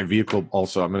get out my vehicle,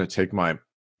 also, I'm going to take my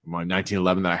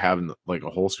 1911 that I have in like a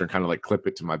holster and kind of like clip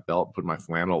it to my belt, put my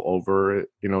flannel over it,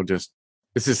 just,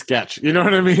 it's a sketch, you know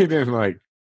what I mean?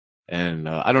 And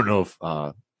I don't know if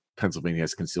Pennsylvania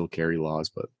has concealed carry laws,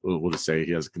 but we'll just say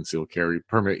he has a concealed carry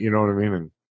permit, you know what I mean?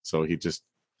 And so it's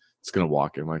going to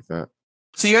walk in like that.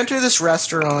 So you enter this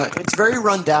restaurant. It's very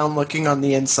run down looking on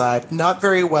the inside, not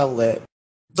very well lit.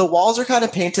 The walls are kind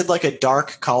of painted like a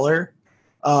dark color,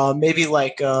 maybe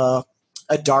like a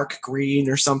dark green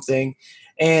or something.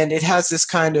 And it has this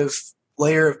kind of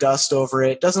layer of dust over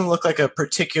it. It doesn't look like a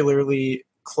particularly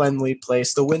cleanly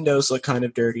place. The windows look kind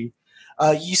of dirty.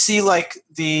 You see like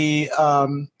the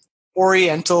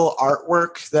Oriental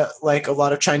artwork that like a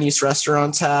lot of Chinese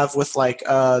restaurants have with like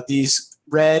these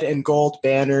red and gold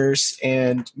banners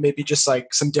and maybe just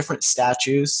like some different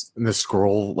statues. And the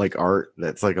scroll like art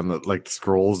that's like on the like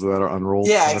scrolls that are unrolled.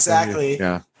 Yeah, exactly.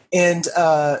 Yeah. And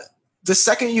the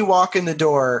second you walk in the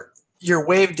door, you're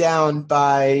waved down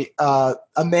by a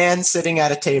man sitting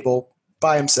at a table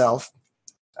by himself.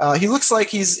 He looks like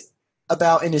he's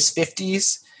about in his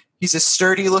 50s. He's a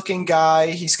sturdy looking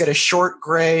guy. He's got a short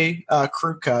gray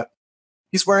crew cut.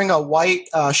 He's wearing a white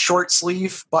short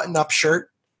sleeve button up shirt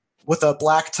with a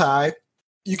black tie.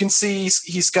 You can see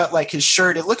he's got like his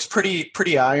shirt. It looks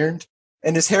pretty ironed.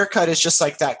 And his haircut is just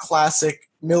like that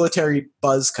classic military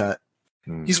buzz cut.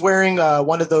 He's wearing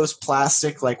one of those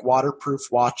plastic like waterproof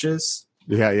watches.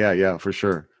 Yeah, for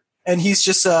sure. And he's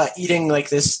just eating like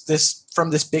this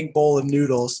from this big bowl of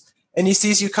noodles. And he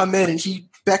sees you come in and he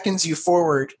beckons you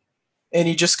forward. And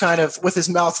he just kind of, with his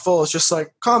mouth full, is just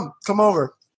like, come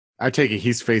over. I take it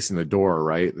he's facing the door,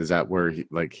 right? Is that where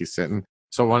he's sitting?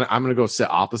 So when I'm going to go sit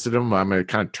opposite him, I'm going to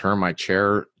kind of turn my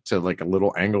chair to like a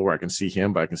little angle where I can see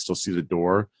him, but I can still see the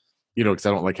door, because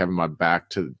I don't like having my back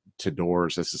to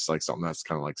doors. This is like something that's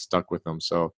kind of like stuck with them.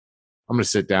 So I'm going to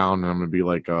sit down and I'm going to be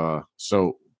like,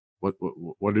 so what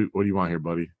do you want here,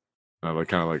 buddy? And I like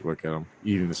kind of like look at him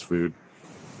eating his food.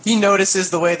 He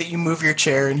notices the way that you move your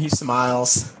chair and he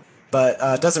smiles, but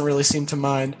doesn't really seem to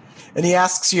mind. And he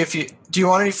asks you do you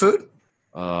want any food?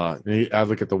 I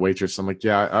look at the waitress. I'm like,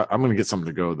 yeah, I'm going to get something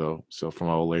to go though. So from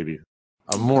my old lady,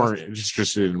 I'm more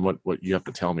interested in what you have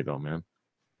to tell me though, man.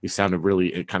 You sounded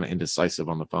really kind of indecisive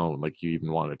on the phone. Like you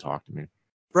even wanted to talk to me.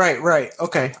 Right.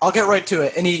 Okay. I'll get right to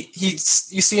it. And you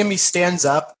see him, he stands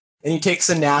up and he takes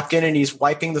a napkin and he's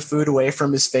wiping the food away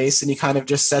from his face and he kind of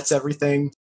just sets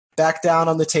everything back down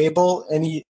on the table and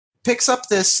he picks up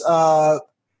this,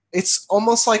 it's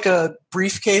almost like a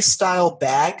briefcase style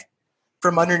bag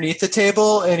from underneath the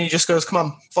table and he just goes, come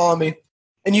on, follow me.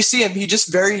 And you see him, he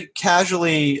just very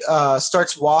casually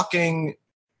starts walking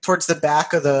towards the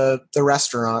back of the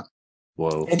restaurant.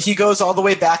 Whoa. And he goes all the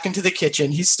way back into the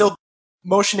kitchen. He's still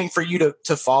motioning for you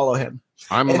to follow him.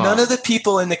 And none of the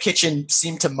people in the kitchen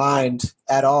seem to mind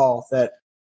at all that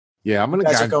you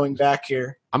guys are going back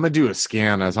here. I'm going to do a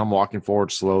scan as I'm walking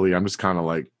forward slowly. I'm just kind of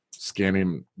like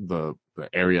scanning the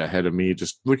area ahead of me,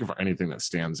 just looking for anything that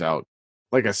stands out.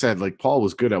 Like I said, like Paul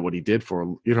was good at what he did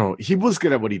he was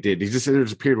good at what he did. He just,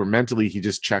 there's a period where mentally he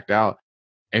just checked out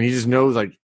and he just knows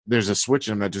like there's a switch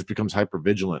in him that just becomes hyper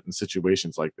vigilant in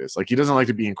situations like this. Like he doesn't like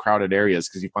to be in crowded areas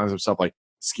because he finds himself like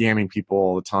scamming people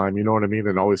all the time. You know what I mean?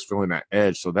 And always feeling that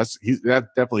edge. So that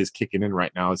definitely is kicking in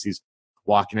right now as he's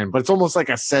walking in. But it's almost like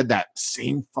I said, that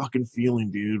same fucking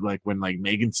feeling, dude. Like when like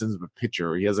Megan sends him a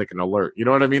picture, or he has like an alert. You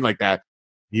know what I mean? Like that.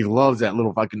 He loves that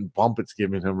little fucking bump it's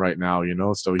giving him right now,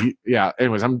 So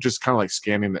anyways, I'm just kind of like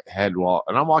scanning the head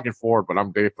and I'm walking forward, but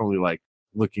I'm definitely like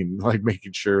looking, like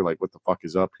making sure like what the fuck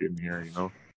is up in here,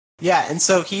 Yeah, and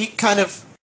so he kind of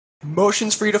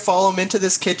motions for you to follow him into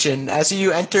this kitchen. As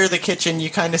you enter the kitchen, you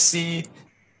kind of see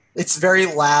it's very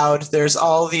loud. There's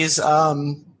all these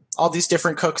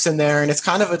different cooks in there, and it's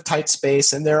kind of a tight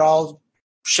space, and they're all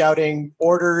shouting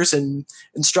orders and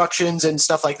instructions and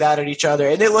stuff like that at each other.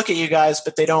 And they look at you guys,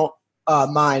 but they don't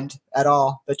mind at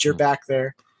all that you're back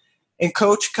there. And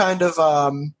Coach kind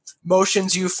of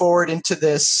motions you forward into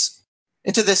this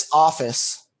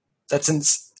office that's in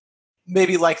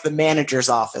maybe like the manager's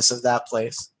office of that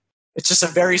place. It's just a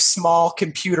very small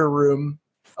computer room,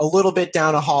 a little bit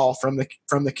down a hall from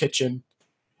the kitchen.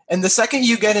 And the second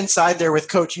you get inside there with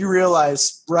Coach, you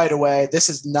realize right away this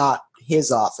is not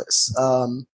his office.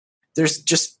 There's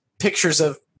just pictures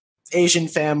of Asian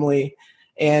family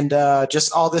and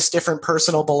just all this different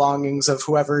personal belongings of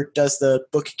whoever does the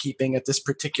bookkeeping at this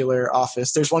particular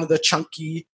office. There's one of the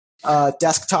chunky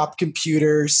desktop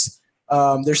computers.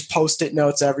 There's Post-it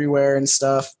notes everywhere and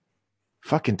stuff.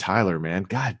 Fucking Tyler, man.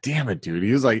 God damn it, dude.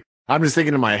 He was like, I'm just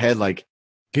thinking in my head, like,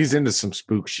 he's into some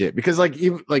spook shit. Because, like,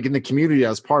 even like in the community I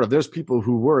was part of, there's people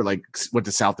who were like went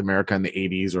to South America in the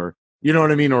 80s, or you know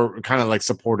what I mean, or kind of like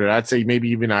supported. I'd say maybe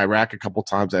even Iraq a couple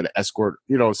times at escort,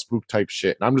 you know, spook type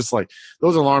shit. And I'm just like,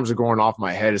 those alarms are going off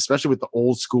my head, especially with the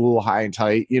old school high and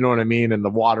tight, you know what I mean, and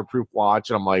the waterproof watch.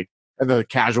 And I'm like, and the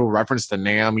casual reference to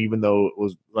Nam, even though it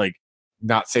was like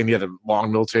not saying he had a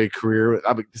long military career.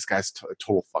 I'm like, this guy's a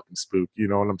total fucking spook, you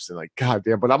know. And I'm saying like, God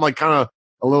damn. But I'm like kind of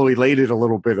a little elated a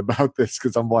little bit about this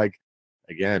because I'm like,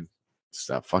 again,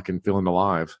 stop fucking feeling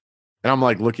alive. And I'm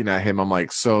like looking at him. I'm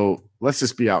like, so let's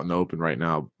just be out in the open right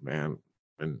now, man.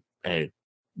 And hey,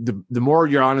 the more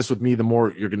you're honest with me, the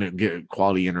more you're gonna get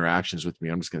quality interactions with me.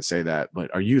 I'm just gonna say that.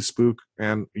 But are you a spook,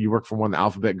 man? You work for one of the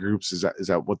alphabet groups? Is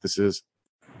that what this is?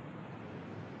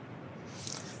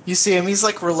 You see him, he's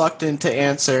like reluctant to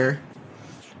answer.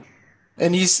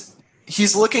 And he's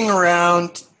looking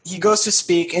around, he goes to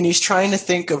speak, and he's trying to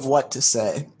think of what to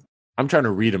say. I'm trying to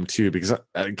read him too, because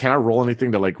can I roll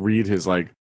anything to like read his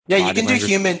like Yeah, you can language? do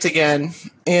human again.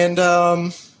 And All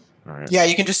right. yeah,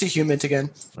 you can just do human again.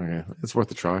 Okay. It's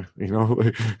worth a try, you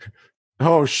know?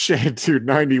 Oh shit, dude,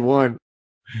 91.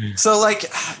 So like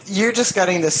you're just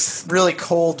getting this really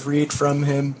cold read from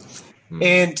him.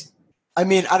 And I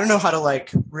mean, I don't know how to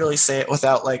like really say it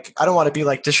without like, I don't want to be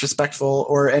like disrespectful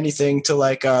or anything to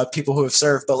like people who have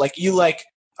served, but like you like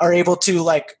are able to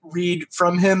like read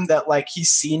from him that like he's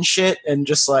seen shit and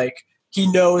just like he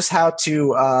knows how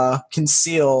to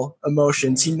conceal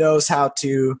emotions. He knows how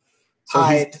to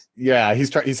hide.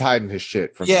 He's hiding his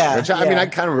shit from me. Which, I mean, I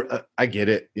kind of I get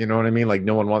it. You know what I mean? Like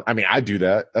no one wants. I mean, I do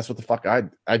that. That's what the fuck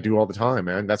I do all the time,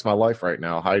 man. That's my life right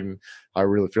now, hiding how I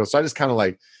really feel. So I just kind of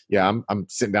like, I'm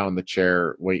sitting down in the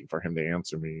chair waiting for him to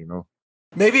answer me. You know.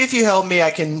 Maybe if you help me,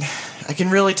 I can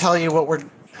really tell you what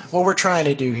we're trying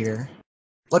to do here.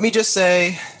 Let me just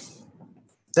say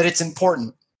that it's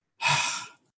important.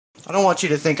 I don't want you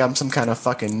to think I'm some kind of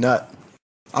fucking nut.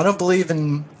 I don't believe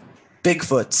in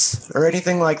Bigfoots or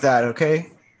anything like that,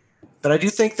 okay? But I do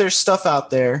think there's stuff out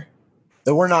there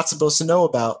that we're not supposed to know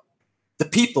about. The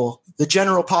people, the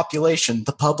general population,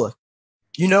 the public.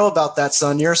 You know about that,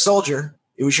 son. You're a soldier.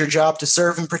 It was your job to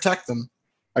serve and protect them.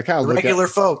 I kind of regular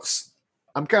folks.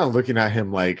 I'm kind of looking at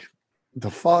him like,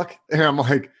 the fuck? And I'm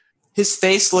like... His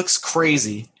face looks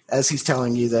crazy as he's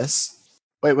telling you this.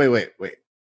 Wait.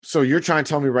 So you're trying to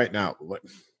tell me right now...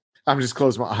 I'm just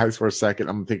closing my eyes for a second.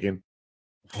 I'm thinking...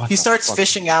 He starts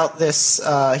fishing out this...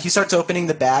 he starts opening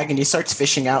the bag and he starts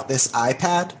fishing out this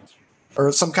iPad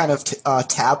or some kind of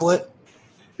tablet.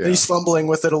 Yeah. And he's fumbling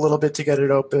with it a little bit to get it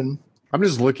open. I'm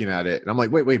just looking at it and I'm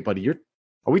like, wait, buddy, are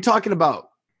we talking about...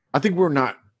 I think we're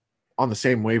not on the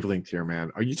same wavelength here,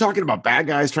 man. Are you talking about bad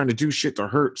guys trying to do shit to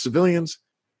hurt civilians?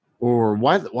 Or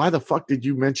why the fuck did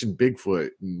you mention Bigfoot?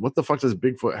 And what the fuck does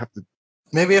Bigfoot have to...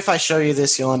 Maybe if I show you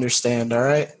this, you'll understand, all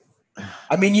right?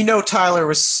 I mean, you know Tyler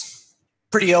was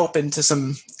pretty open to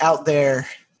some out there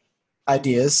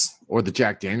ideas. Or the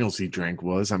Jack Daniels he drank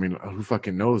was. I mean, who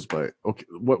fucking knows? But okay,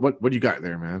 what do you got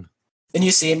there, man? And you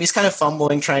see him, he's kind of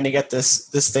fumbling trying to get this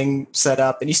thing set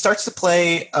up. And he starts to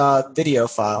play a video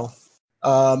file.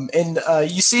 And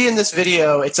you see in this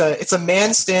video, it's a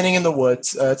man standing in the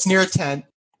woods. It's near a tent.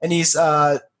 And he's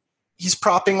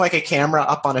propping like a camera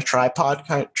up on a tripod,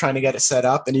 kind of trying to get it set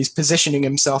up. And he's positioning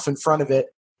himself in front of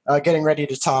it, getting ready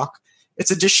to talk.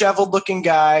 It's a disheveled-looking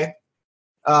guy,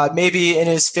 maybe in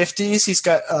his 50s. He's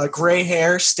got gray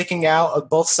hair sticking out of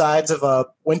both sides of a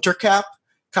winter cap,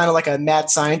 kind of like a mad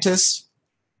scientist.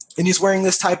 And he's wearing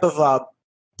this type of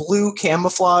blue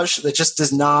camouflage that just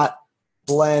does not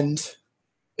blend.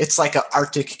 It's like an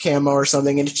Arctic camo or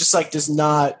something, and it just like does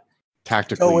not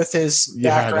tactically go with his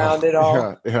background at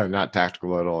all. Yeah, not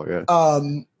tactical at all. Yeah.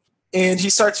 And he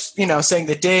starts, saying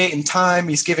the date and time.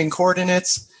 He's giving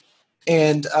coordinates,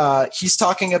 and he's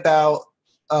talking about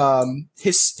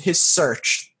his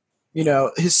search.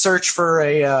 His search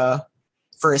for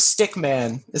for a stick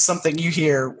man is something you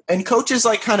hear. And coach is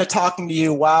like kind of talking to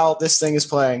you while this thing is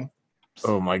playing.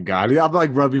 Oh my God. I'm like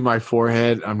rubbing my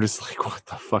forehead. I'm just like, what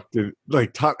the fuck did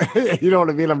like talk? You know what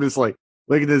I mean? I'm just like,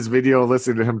 look at this video,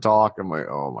 listening to him talk. I'm like,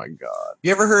 oh my God.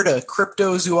 You ever heard of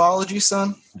cryptozoology,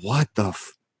 son? What the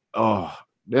oh.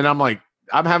 Then I'm like,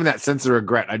 I'm having that sense of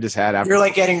regret I just had after You're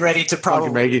like getting ready to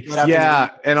probably Maggie. Yeah.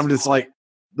 And I'm just like,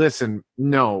 listen,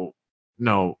 no,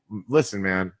 listen,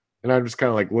 man. And I'm just kind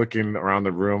of like looking around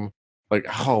the room, like,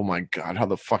 oh my God, how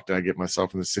the fuck did I get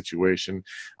myself in this situation?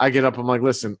 I get up, I'm like,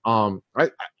 listen,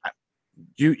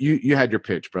 you had your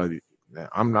pitch, brother.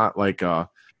 I'm not like, I'm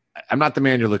not the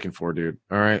man you're looking for, dude.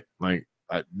 All right, like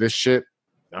this shit.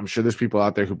 I'm sure there's people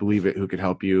out there who believe it, who could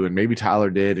help you, and maybe Tyler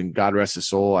did. And God rest his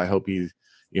soul. I hope he,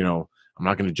 I'm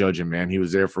not going to judge him, man. He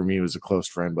was there for me. He was a close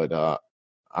friend, but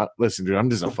listen, dude,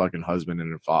 I'm just a fucking husband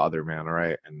and a father, man. All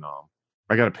right, and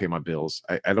I got to pay my bills.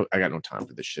 I got no time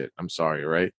for this shit. I'm sorry, all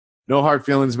right? No hard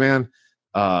feelings, man.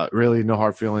 Really, no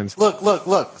hard feelings. Look.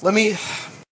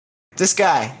 This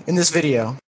guy in this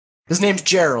video, his name's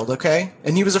Gerald, okay?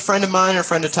 And he was a friend of mine, a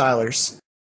friend of Tyler's.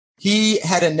 He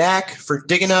had a knack for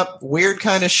digging up weird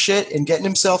kind of shit and getting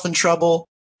himself in trouble,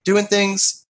 doing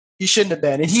things he shouldn't have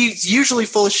been. And he's usually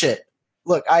full of shit.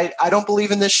 Look, I don't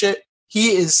believe in this shit.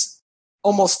 He is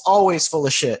almost always full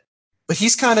of shit. But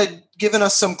he's kind of given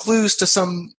us some clues to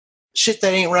some shit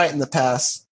that ain't right in the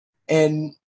past.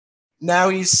 And now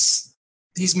he's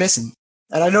missing.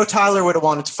 And I know Tyler would have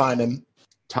wanted to find him.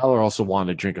 Tyler also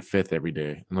wanted to drink a fifth every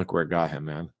day. And look where it got him,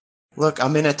 man. Look,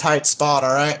 I'm in a tight spot,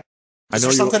 all right? Is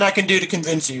there something I can do to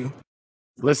convince you?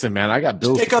 Listen, man, I got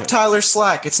bills. Just pick up Tyler's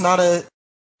slack. It's not going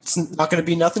to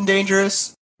be nothing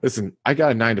dangerous. Listen, I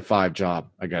got a 9-to-5 job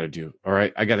I got to do. All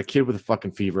right. I got a kid with a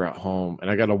fucking fever at home, and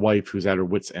I got a wife who's at her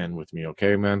wit's end with me.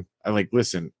 Okay, man.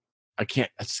 Listen, I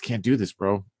just can't do this,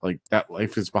 bro. Like, that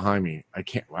life is behind me. I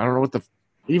don't know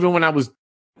even when I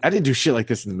didn't do shit like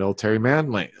this in the military,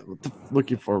 man. Like,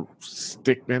 looking for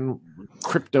stickman,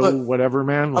 crypto, whatever,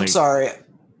 man. Like, I'm sorry.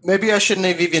 Maybe I shouldn't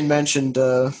have even mentioned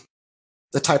the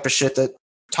type of shit that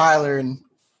Tyler and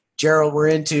Gerald were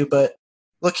into, but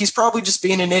look, he's probably just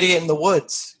being an idiot in the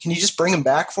woods. Can you just bring him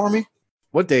back for me?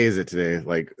 What day is it today?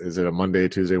 Like, is it a Monday,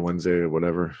 Tuesday, Wednesday,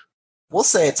 whatever? We'll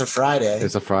say it's a Friday.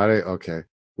 It's a Friday? Okay.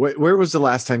 Where was the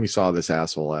last time you saw this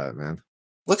asshole at, man?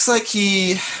 Looks like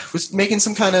he was making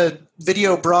some kind of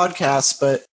video broadcast,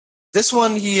 but this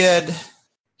one he had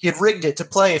rigged it to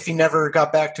play if he never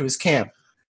got back to his camp.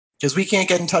 Because we can't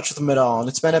get in touch with him at all, and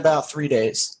it's been about 3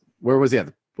 days. Where was he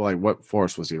at? Like, what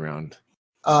forest was he around?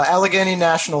 Allegheny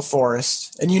National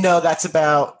Forest. And that's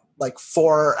about like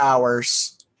 4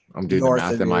 hours. I'm doing the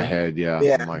math in my head,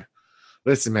 yeah.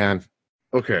 Listen, man.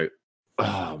 Okay.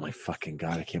 Oh, my fucking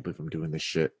God. I can't believe I'm doing this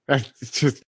shit. It's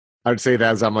just, I would say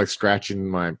that as I'm like scratching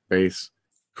my face.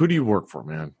 Who do you work for,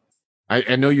 man?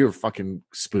 I know you're a fucking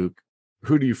spook.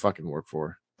 Who do you fucking work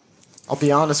for? I'll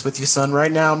be honest with you, son.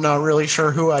 Right now, I'm not really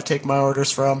sure who I take my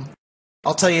orders from.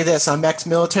 I'll tell you this. I'm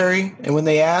ex-military, and when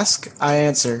they ask, I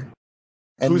answer.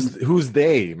 And who's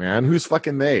they, man? Who's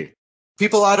fucking they?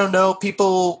 People I don't know.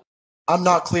 People I'm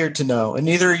not cleared to know. And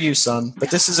neither are you, son. But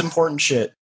this is important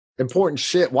shit. Important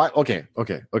shit? Why? Okay.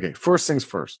 First things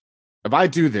first. If I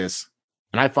do this,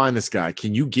 and I find this guy,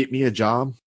 can you get me a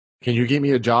job? Can you get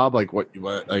me a job? Like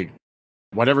like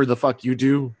whatever the fuck you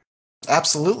do?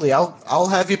 Absolutely. I'll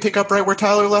have you pick up right where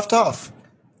Tyler left off.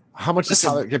 How much does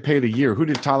Tyler get paid a year? Who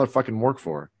did Tyler fucking work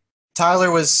for? Tyler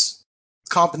was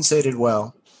compensated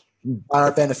well by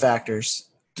our benefactors.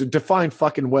 Define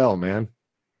fucking well, man.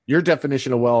 Your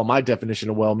definition of well, my definition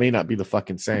of well may not be the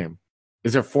fucking same.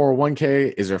 Is there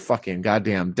 401k? Is there fucking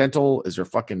goddamn dental? Is there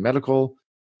fucking medical?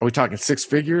 Are we talking six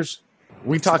figures? Are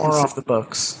we talking more off the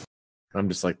books? I'm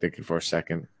just like thinking for a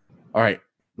second. All right,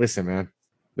 listen, man.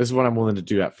 This is what I'm willing to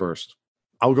do at first.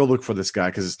 I'll go look for this guy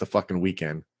because it's the fucking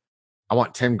weekend. I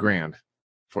want 10 grand.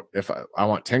 I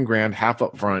want 10 grand, half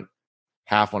up front,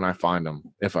 half when I find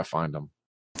them, if I find them.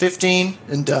 15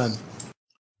 and done.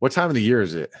 What time of the year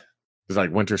is it? Is it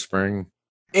like winter, spring?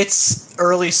 It's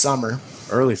early summer.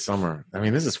 Early summer. I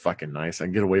mean, this is fucking nice. I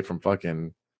can get away from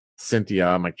fucking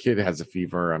Cynthia. My kid has a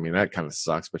fever. I mean, that kind of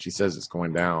sucks, but she says it's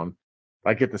going down. If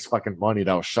I get this fucking money,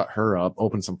 that'll shut her up,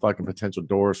 open some fucking potential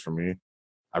doors for me.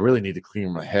 I really need to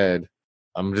clean my head.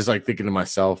 I'm just like thinking to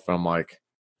myself, and I'm like,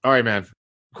 all right, man,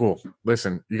 cool.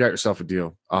 Listen, you got yourself a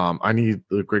deal. I need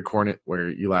the Great Cornet where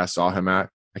you last saw him at.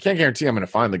 I can't guarantee I'm going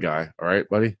to find the guy. All right,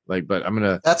 buddy. But I'm going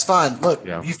to. That's fine. Look,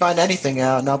 if you find anything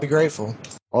out, and I'll be grateful.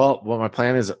 Well, my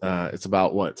plan is, it's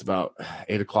about what? It's about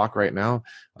 8:00 right now.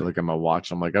 I look at my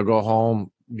watch. I'm like, I'll go home,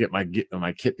 get my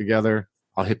kit together.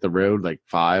 I'll hit the road like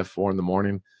 4 in the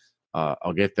morning.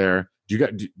 I'll get there, You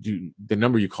got the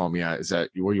number you call me at? Is that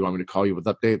where you want me to call you with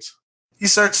updates? He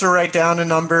starts to write down a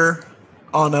number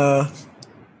on a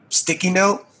sticky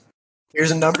note.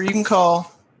 Here's a number you can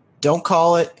call. Don't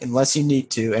call it unless you need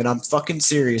to, and I'm fucking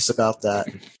serious about that.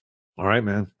 All right,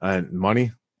 man.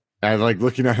 Money. I like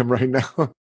looking at him right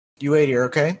now. You wait here,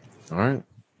 okay? All right.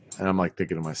 And I'm like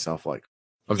thinking to myself, like,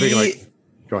 I'm thinking like,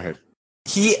 go ahead.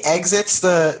 He exits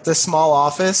the small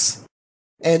office,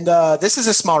 and this is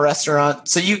a small restaurant.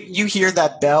 So you hear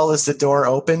that bell as the door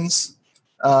opens,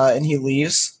 and he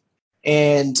leaves.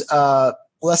 And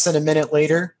less than a minute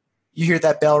later, you hear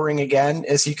that bell ring again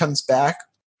as he comes back.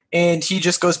 And he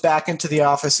just goes back into the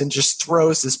office and just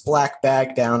throws this black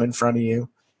bag down in front of you.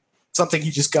 Something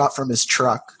he just got from his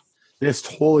truck. This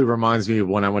totally reminds me of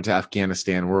when I went to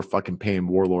Afghanistan. We're fucking paying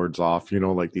warlords off,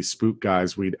 like these spook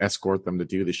guys. We'd escort them to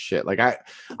do this shit. Like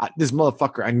this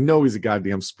motherfucker, I know he's a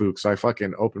goddamn spook. So I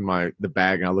fucking open the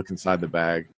bag and I look inside the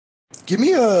bag. Give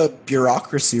me a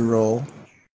bureaucracy roll.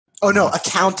 Oh no,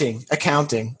 accounting.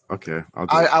 Okay,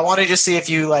 I want to just see if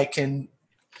you can.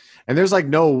 And there's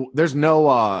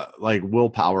no like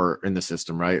willpower in the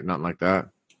system, right? Nothing like that.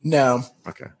 No.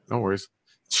 Okay, no worries.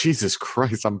 Jesus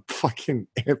Christ, I'm fucking.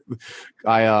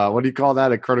 What do you call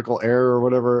that? A critical error or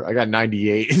whatever? I got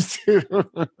 98.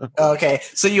 Okay,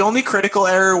 so you only critical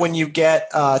error when you get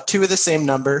two of the same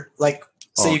number.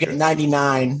 You get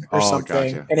 99 or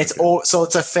something, gotcha. And it's so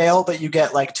it's a fail, but you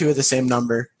get two of the same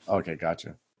number. Okay,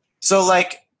 gotcha. So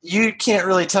you can't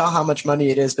really tell how much money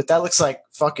it is, but that looks like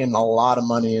fucking a lot of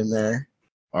money in there.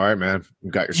 All right, man.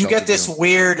 You get this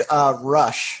weird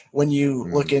rush when you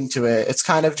look into it. It's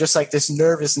kind of just like this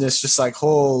nervousness, just like,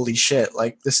 holy shit,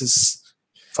 this is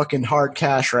fucking hard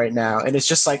cash right now. And it's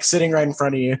just sitting right in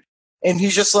front of you. And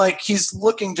he's just he's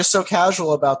looking just so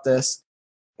casual about this.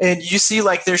 And you see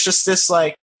there's just this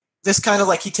kind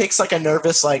of he takes a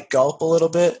nervous gulp a little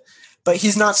bit, but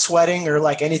he's not sweating or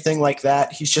anything like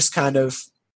that. He's just kind of.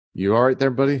 You all right there,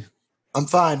 buddy? I'm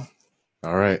fine.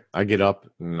 All right. I get up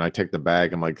and I take the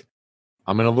bag. I'm like,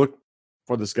 I'm going to look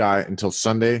for this guy until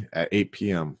Sunday at 8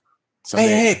 p.m.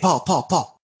 Hey,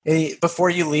 Paul. And before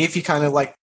you leave, he kind of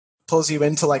pulls you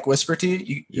in to whisper to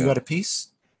you. You got a piece?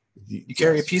 You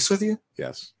carry a piece with you?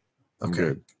 Yes. I'm okay.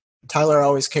 Good. Tyler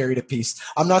always carried a piece.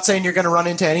 I'm not saying you're going to run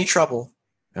into any trouble.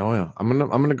 Oh yeah, I'm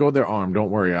gonna go there armed. Don't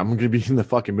worry. I'm gonna be in the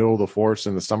fucking middle of the forest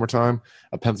in the summertime,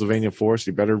 a Pennsylvania forest.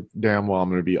 You better damn well I'm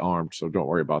gonna be armed. So don't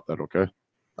worry about that. Okay.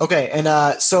 Okay,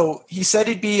 and so he said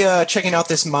he'd be checking out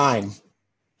this mine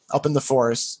up in the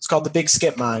forest. It's called the Big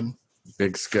Skip Mine.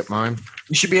 Big Skip Mine.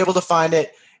 You should be able to find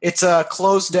it. It's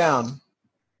closed down.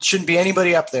 Shouldn't be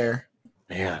anybody up there.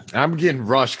 Man, I'm getting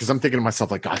rushed because I'm thinking to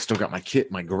myself I still got my kit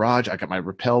in my garage. I got my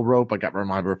rappel rope. I got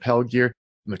my rappel gear.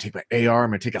 I'm going to take my AR. I'm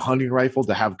going to take a hunting rifle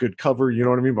to have good cover. You know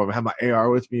what I mean? But I'm going to have my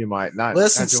AR with me and my not.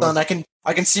 Listen, son, I can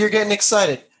see you're getting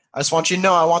excited. I just want you to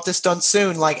know I want this done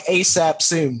soon, ASAP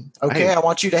soon. Okay? I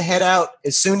want you to head out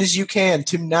as soon as you can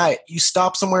tonight. You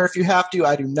stop somewhere if you have to.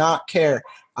 I do not care.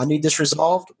 I need this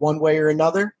resolved one way or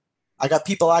another. I got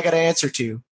people I got to answer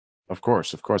to. Of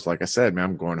course. Like I said, man,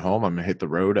 I'm going home. I'm going to hit the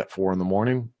road at 4 a.m.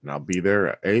 and I'll be there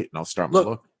at 8 and I'll start my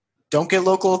look. Don't get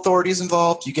local authorities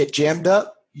involved. You get jammed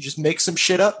up. You just make some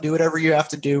shit up, do whatever you have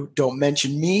to do. Don't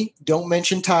mention me. Don't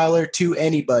mention Tyler to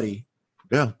anybody.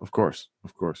 Yeah, of course.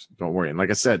 Don't worry. And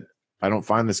like I said, if I don't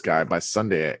find this guy by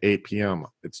Sunday at 8 p.m.,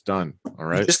 it's done. All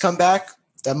right? You just come back.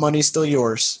 That money's still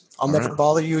yours. I'll never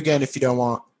bother you again if you don't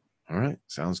want. All right.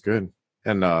 Sounds good.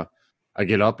 And I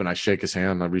get up and I shake his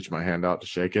hand. I reach my hand out to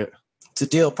shake it. It's a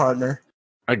deal, partner.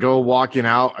 I go walking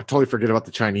out. I totally forget about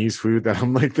the Chinese food that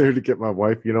I'm there to get my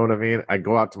wife. You know what I mean? I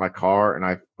go out to my car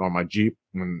and on my Jeep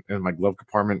and in my glove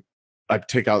compartment, I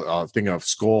take out a thing of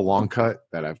Skull long cut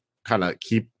that I kind of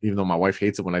keep, even though my wife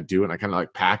hates it when I do. And I kind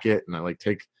of pack it and I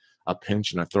take a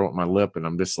pinch and I throw it in my lip and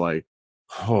I'm just like,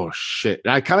 oh shit.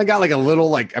 And I kind of got a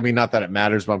little not that it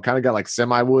matters, but I'm kind of got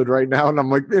semi-wood right now. And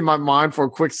I'm in my mind for a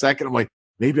quick second. I'm like,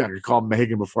 maybe I could call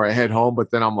Megan before I head home,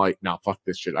 but then I'm like, no, fuck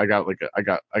this shit. I got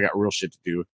real shit to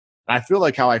do. And I feel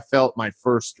like how I felt my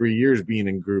first 3 years being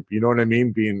in group. You know what I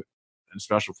mean? Being in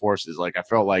special forces. I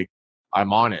felt like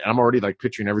I'm on it. And I'm already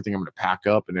picturing everything I'm going to pack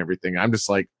up and everything. I'm just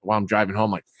while I'm driving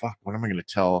home, fuck, what am I going to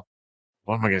tell?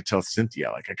 What am I going to tell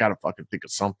Cynthia? I got to fucking think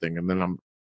of something. And then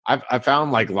I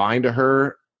found lying to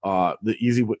her. The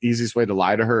easiest way to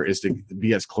lie to her is to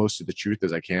be as close to the truth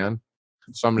as I can.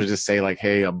 So I'm going to just say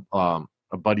hey,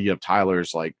 a buddy of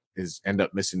Tyler's is end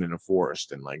up missing in a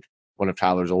forest, and one of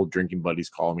Tyler's old drinking buddies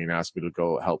called me and asked me to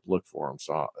go help look for him.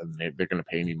 So they're going to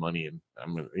pay me money, and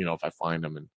I'm gonna, if I find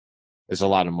him, and it's a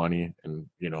lot of money, and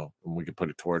and we could put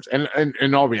it towards. And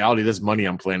in all reality, this money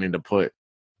I'm planning to put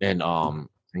in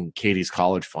and Katie's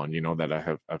college fund,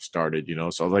 that I've started,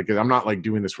 so like I'm not like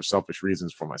doing this for selfish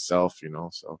reasons for myself,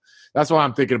 so that's what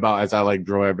I'm thinking about as I like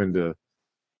drive into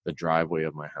the driveway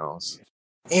of my house.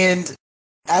 And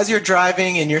as you're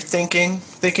driving and you're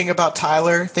thinking about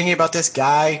Tyler, thinking about this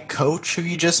guy, Coach, who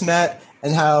you just met,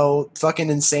 and how fucking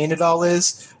insane it all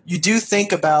is, you do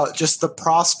think about just the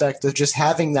prospect of just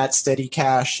having that steady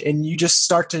cash, and you just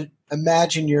start to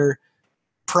imagine your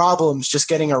problems just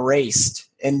getting erased,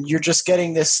 and you're just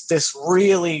getting this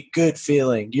really good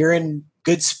feeling. You're in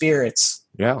good spirits.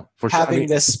 Yeah, for sure. Having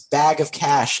this bag of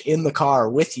cash in the car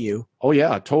with you. Oh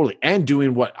yeah, totally. And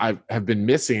doing what I have been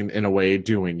missing in a way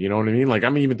doing, you know what I mean? Like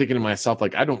I'm even thinking to myself,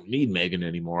 like, I don't need Megan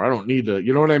anymore. I don't need to,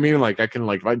 you know what I mean? Like I can,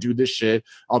 like, if I do this shit,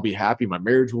 I'll be happy. My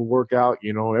marriage will work out,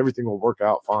 everything will work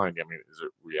out fine. I mean, is it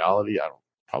reality?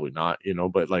 Probably not,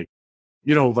 but like,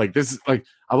 like this is like,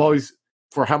 I've always,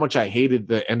 for how much I hated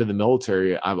the end of the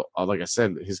military, like I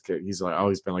said, he's like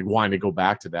always been like wanting to go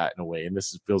back to that in a way. And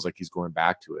feels like he's going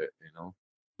back to it,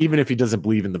 even if he doesn't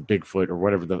believe in the Bigfoot or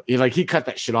whatever, he cut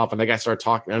that shit off, and that guy started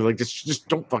talking. I was like, just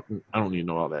don't fucking, I don't need to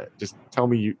know all that. Just tell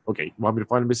me you want me to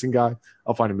find a missing guy?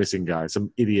 I'll find a missing guy.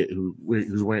 Some idiot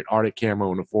who's wearing Arctic camo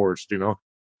in the forest,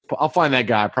 I'll find that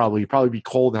guy. Probably be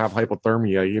cold and have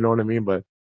hypothermia. You know what I mean? But,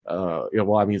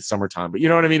 it's summertime, but you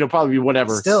know what I mean? It'll probably be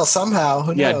whatever. Still, somehow,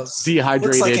 who knows?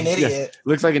 Dehydrated. Looks like an idiot. Yeah,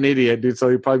 looks like an idiot, dude. So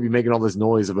he'll probably be making all this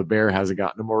noise if a bear hasn't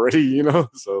gotten him already,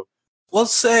 so. We'll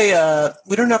say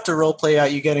we don't have to role play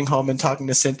out you getting home and talking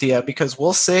to Cynthia, because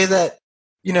we'll say that,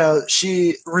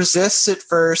 she resists at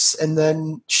first, and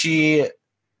then she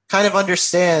kind of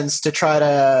understands to try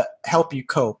to help you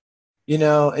cope,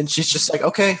 and she's just like,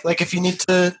 okay, like if you need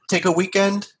to take a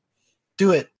weekend,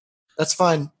 do it. That's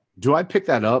fine. Do I pick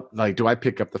that up? Like, do I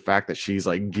pick up the fact that she's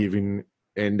like giving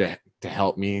in to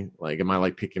help me? Like, am I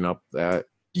like picking up that?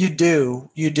 You do.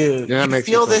 Yeah, you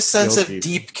feel this sense of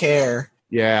deep care.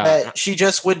 Yeah. That she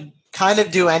just would kind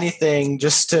of do anything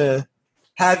just to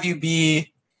have you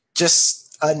be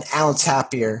just an ounce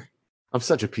happier. I'm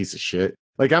such a piece of shit.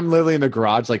 Like, I'm literally in the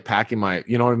garage, like packing my,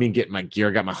 you know what I mean? Getting my gear.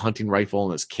 I got my hunting rifle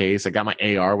in this case. I got my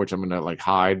AR, which I'm going to like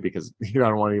hide because, I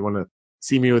don't want anyone to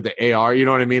see me with the AR. You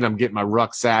know what I mean? I'm getting my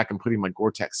rucksack. I'm putting my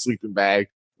Gore-Tex sleeping bag,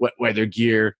 wet weather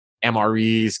gear,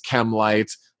 MREs, chem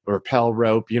lights, rappel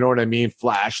rope. You know what I mean?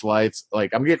 Flashlights.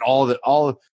 Like, I'm getting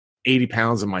all 80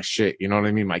 pounds of my shit, you know what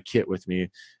I mean? My kit with me.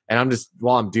 And I'm just,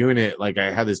 while I'm doing it, like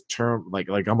I had this term, like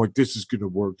I'm like, this is going to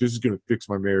work. This is going to fix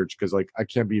my marriage. Cause like, I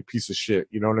can't be a piece of shit.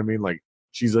 You know what I mean? Like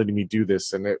she's letting me do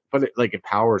this, and it like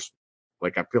empowers,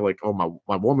 like, I feel like, oh,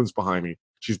 my woman's behind me.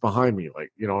 She's behind me.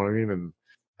 Like, you know what I mean? And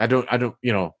I don't, I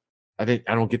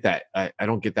don't get that. I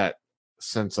don't get that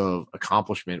sense of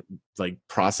accomplishment, like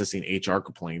processing HR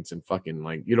complaints and fucking,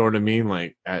 like, you know what I mean?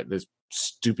 Like at this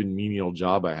stupid menial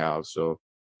job I have. So,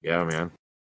 yeah, man.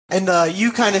 And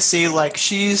you kind of see, like,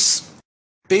 she's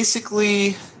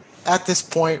basically at this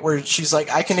point where she's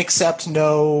like, I can accept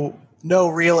no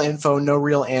real info, no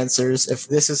real answers if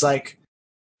this is, like,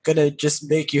 going to just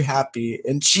make you happy.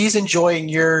 And she's enjoying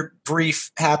your brief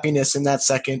happiness in that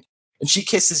second. And she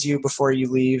kisses you before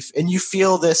you leave. And you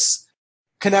feel this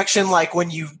connection like when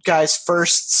you guys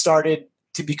first started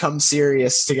to become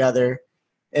serious together.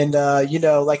 And,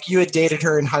 like you had dated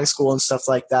her in high school and stuff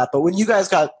like that. But when you guys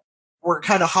were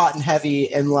kind of hot and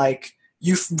heavy and like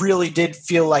you really did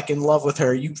feel like in love with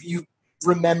her, you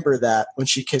remember that when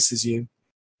she kisses you.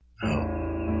 Oh,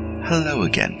 hello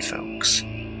again, folks.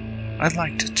 I'd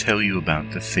like to tell you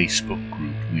about the Facebook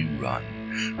group we run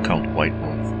called White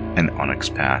Wolf and Onyx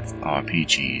Path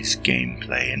RPGs,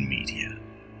 Gameplay and Media.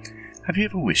 Have you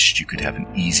ever wished you could have an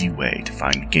easy way to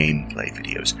find gameplay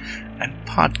videos and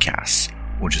podcasts,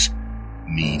 or just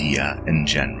media in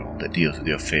general that deals with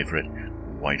your favorite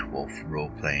White Wolf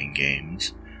role-playing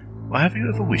games? Or have you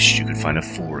ever wished you could find a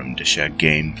forum to share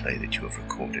gameplay that you have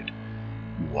recorded?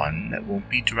 One that won't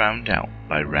be drowned out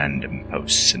by random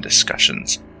posts and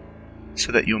discussions,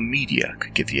 so that your media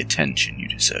could get the attention you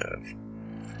deserve.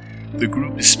 The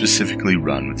group is specifically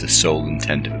run with the sole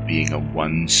intent of it being a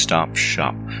one-stop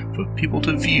shop for people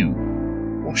to view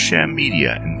or share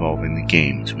media involving the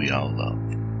games we all love.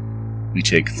 We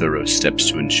take thorough steps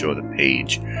to ensure the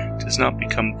page does not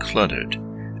become cluttered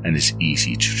and is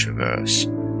easy to traverse.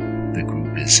 The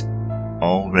group is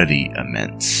already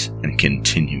immense and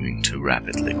continuing to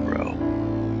rapidly grow,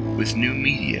 with new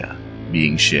media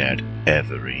being shared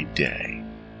every day.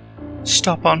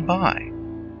 Stop on by.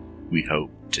 We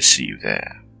hope to see you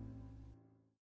there.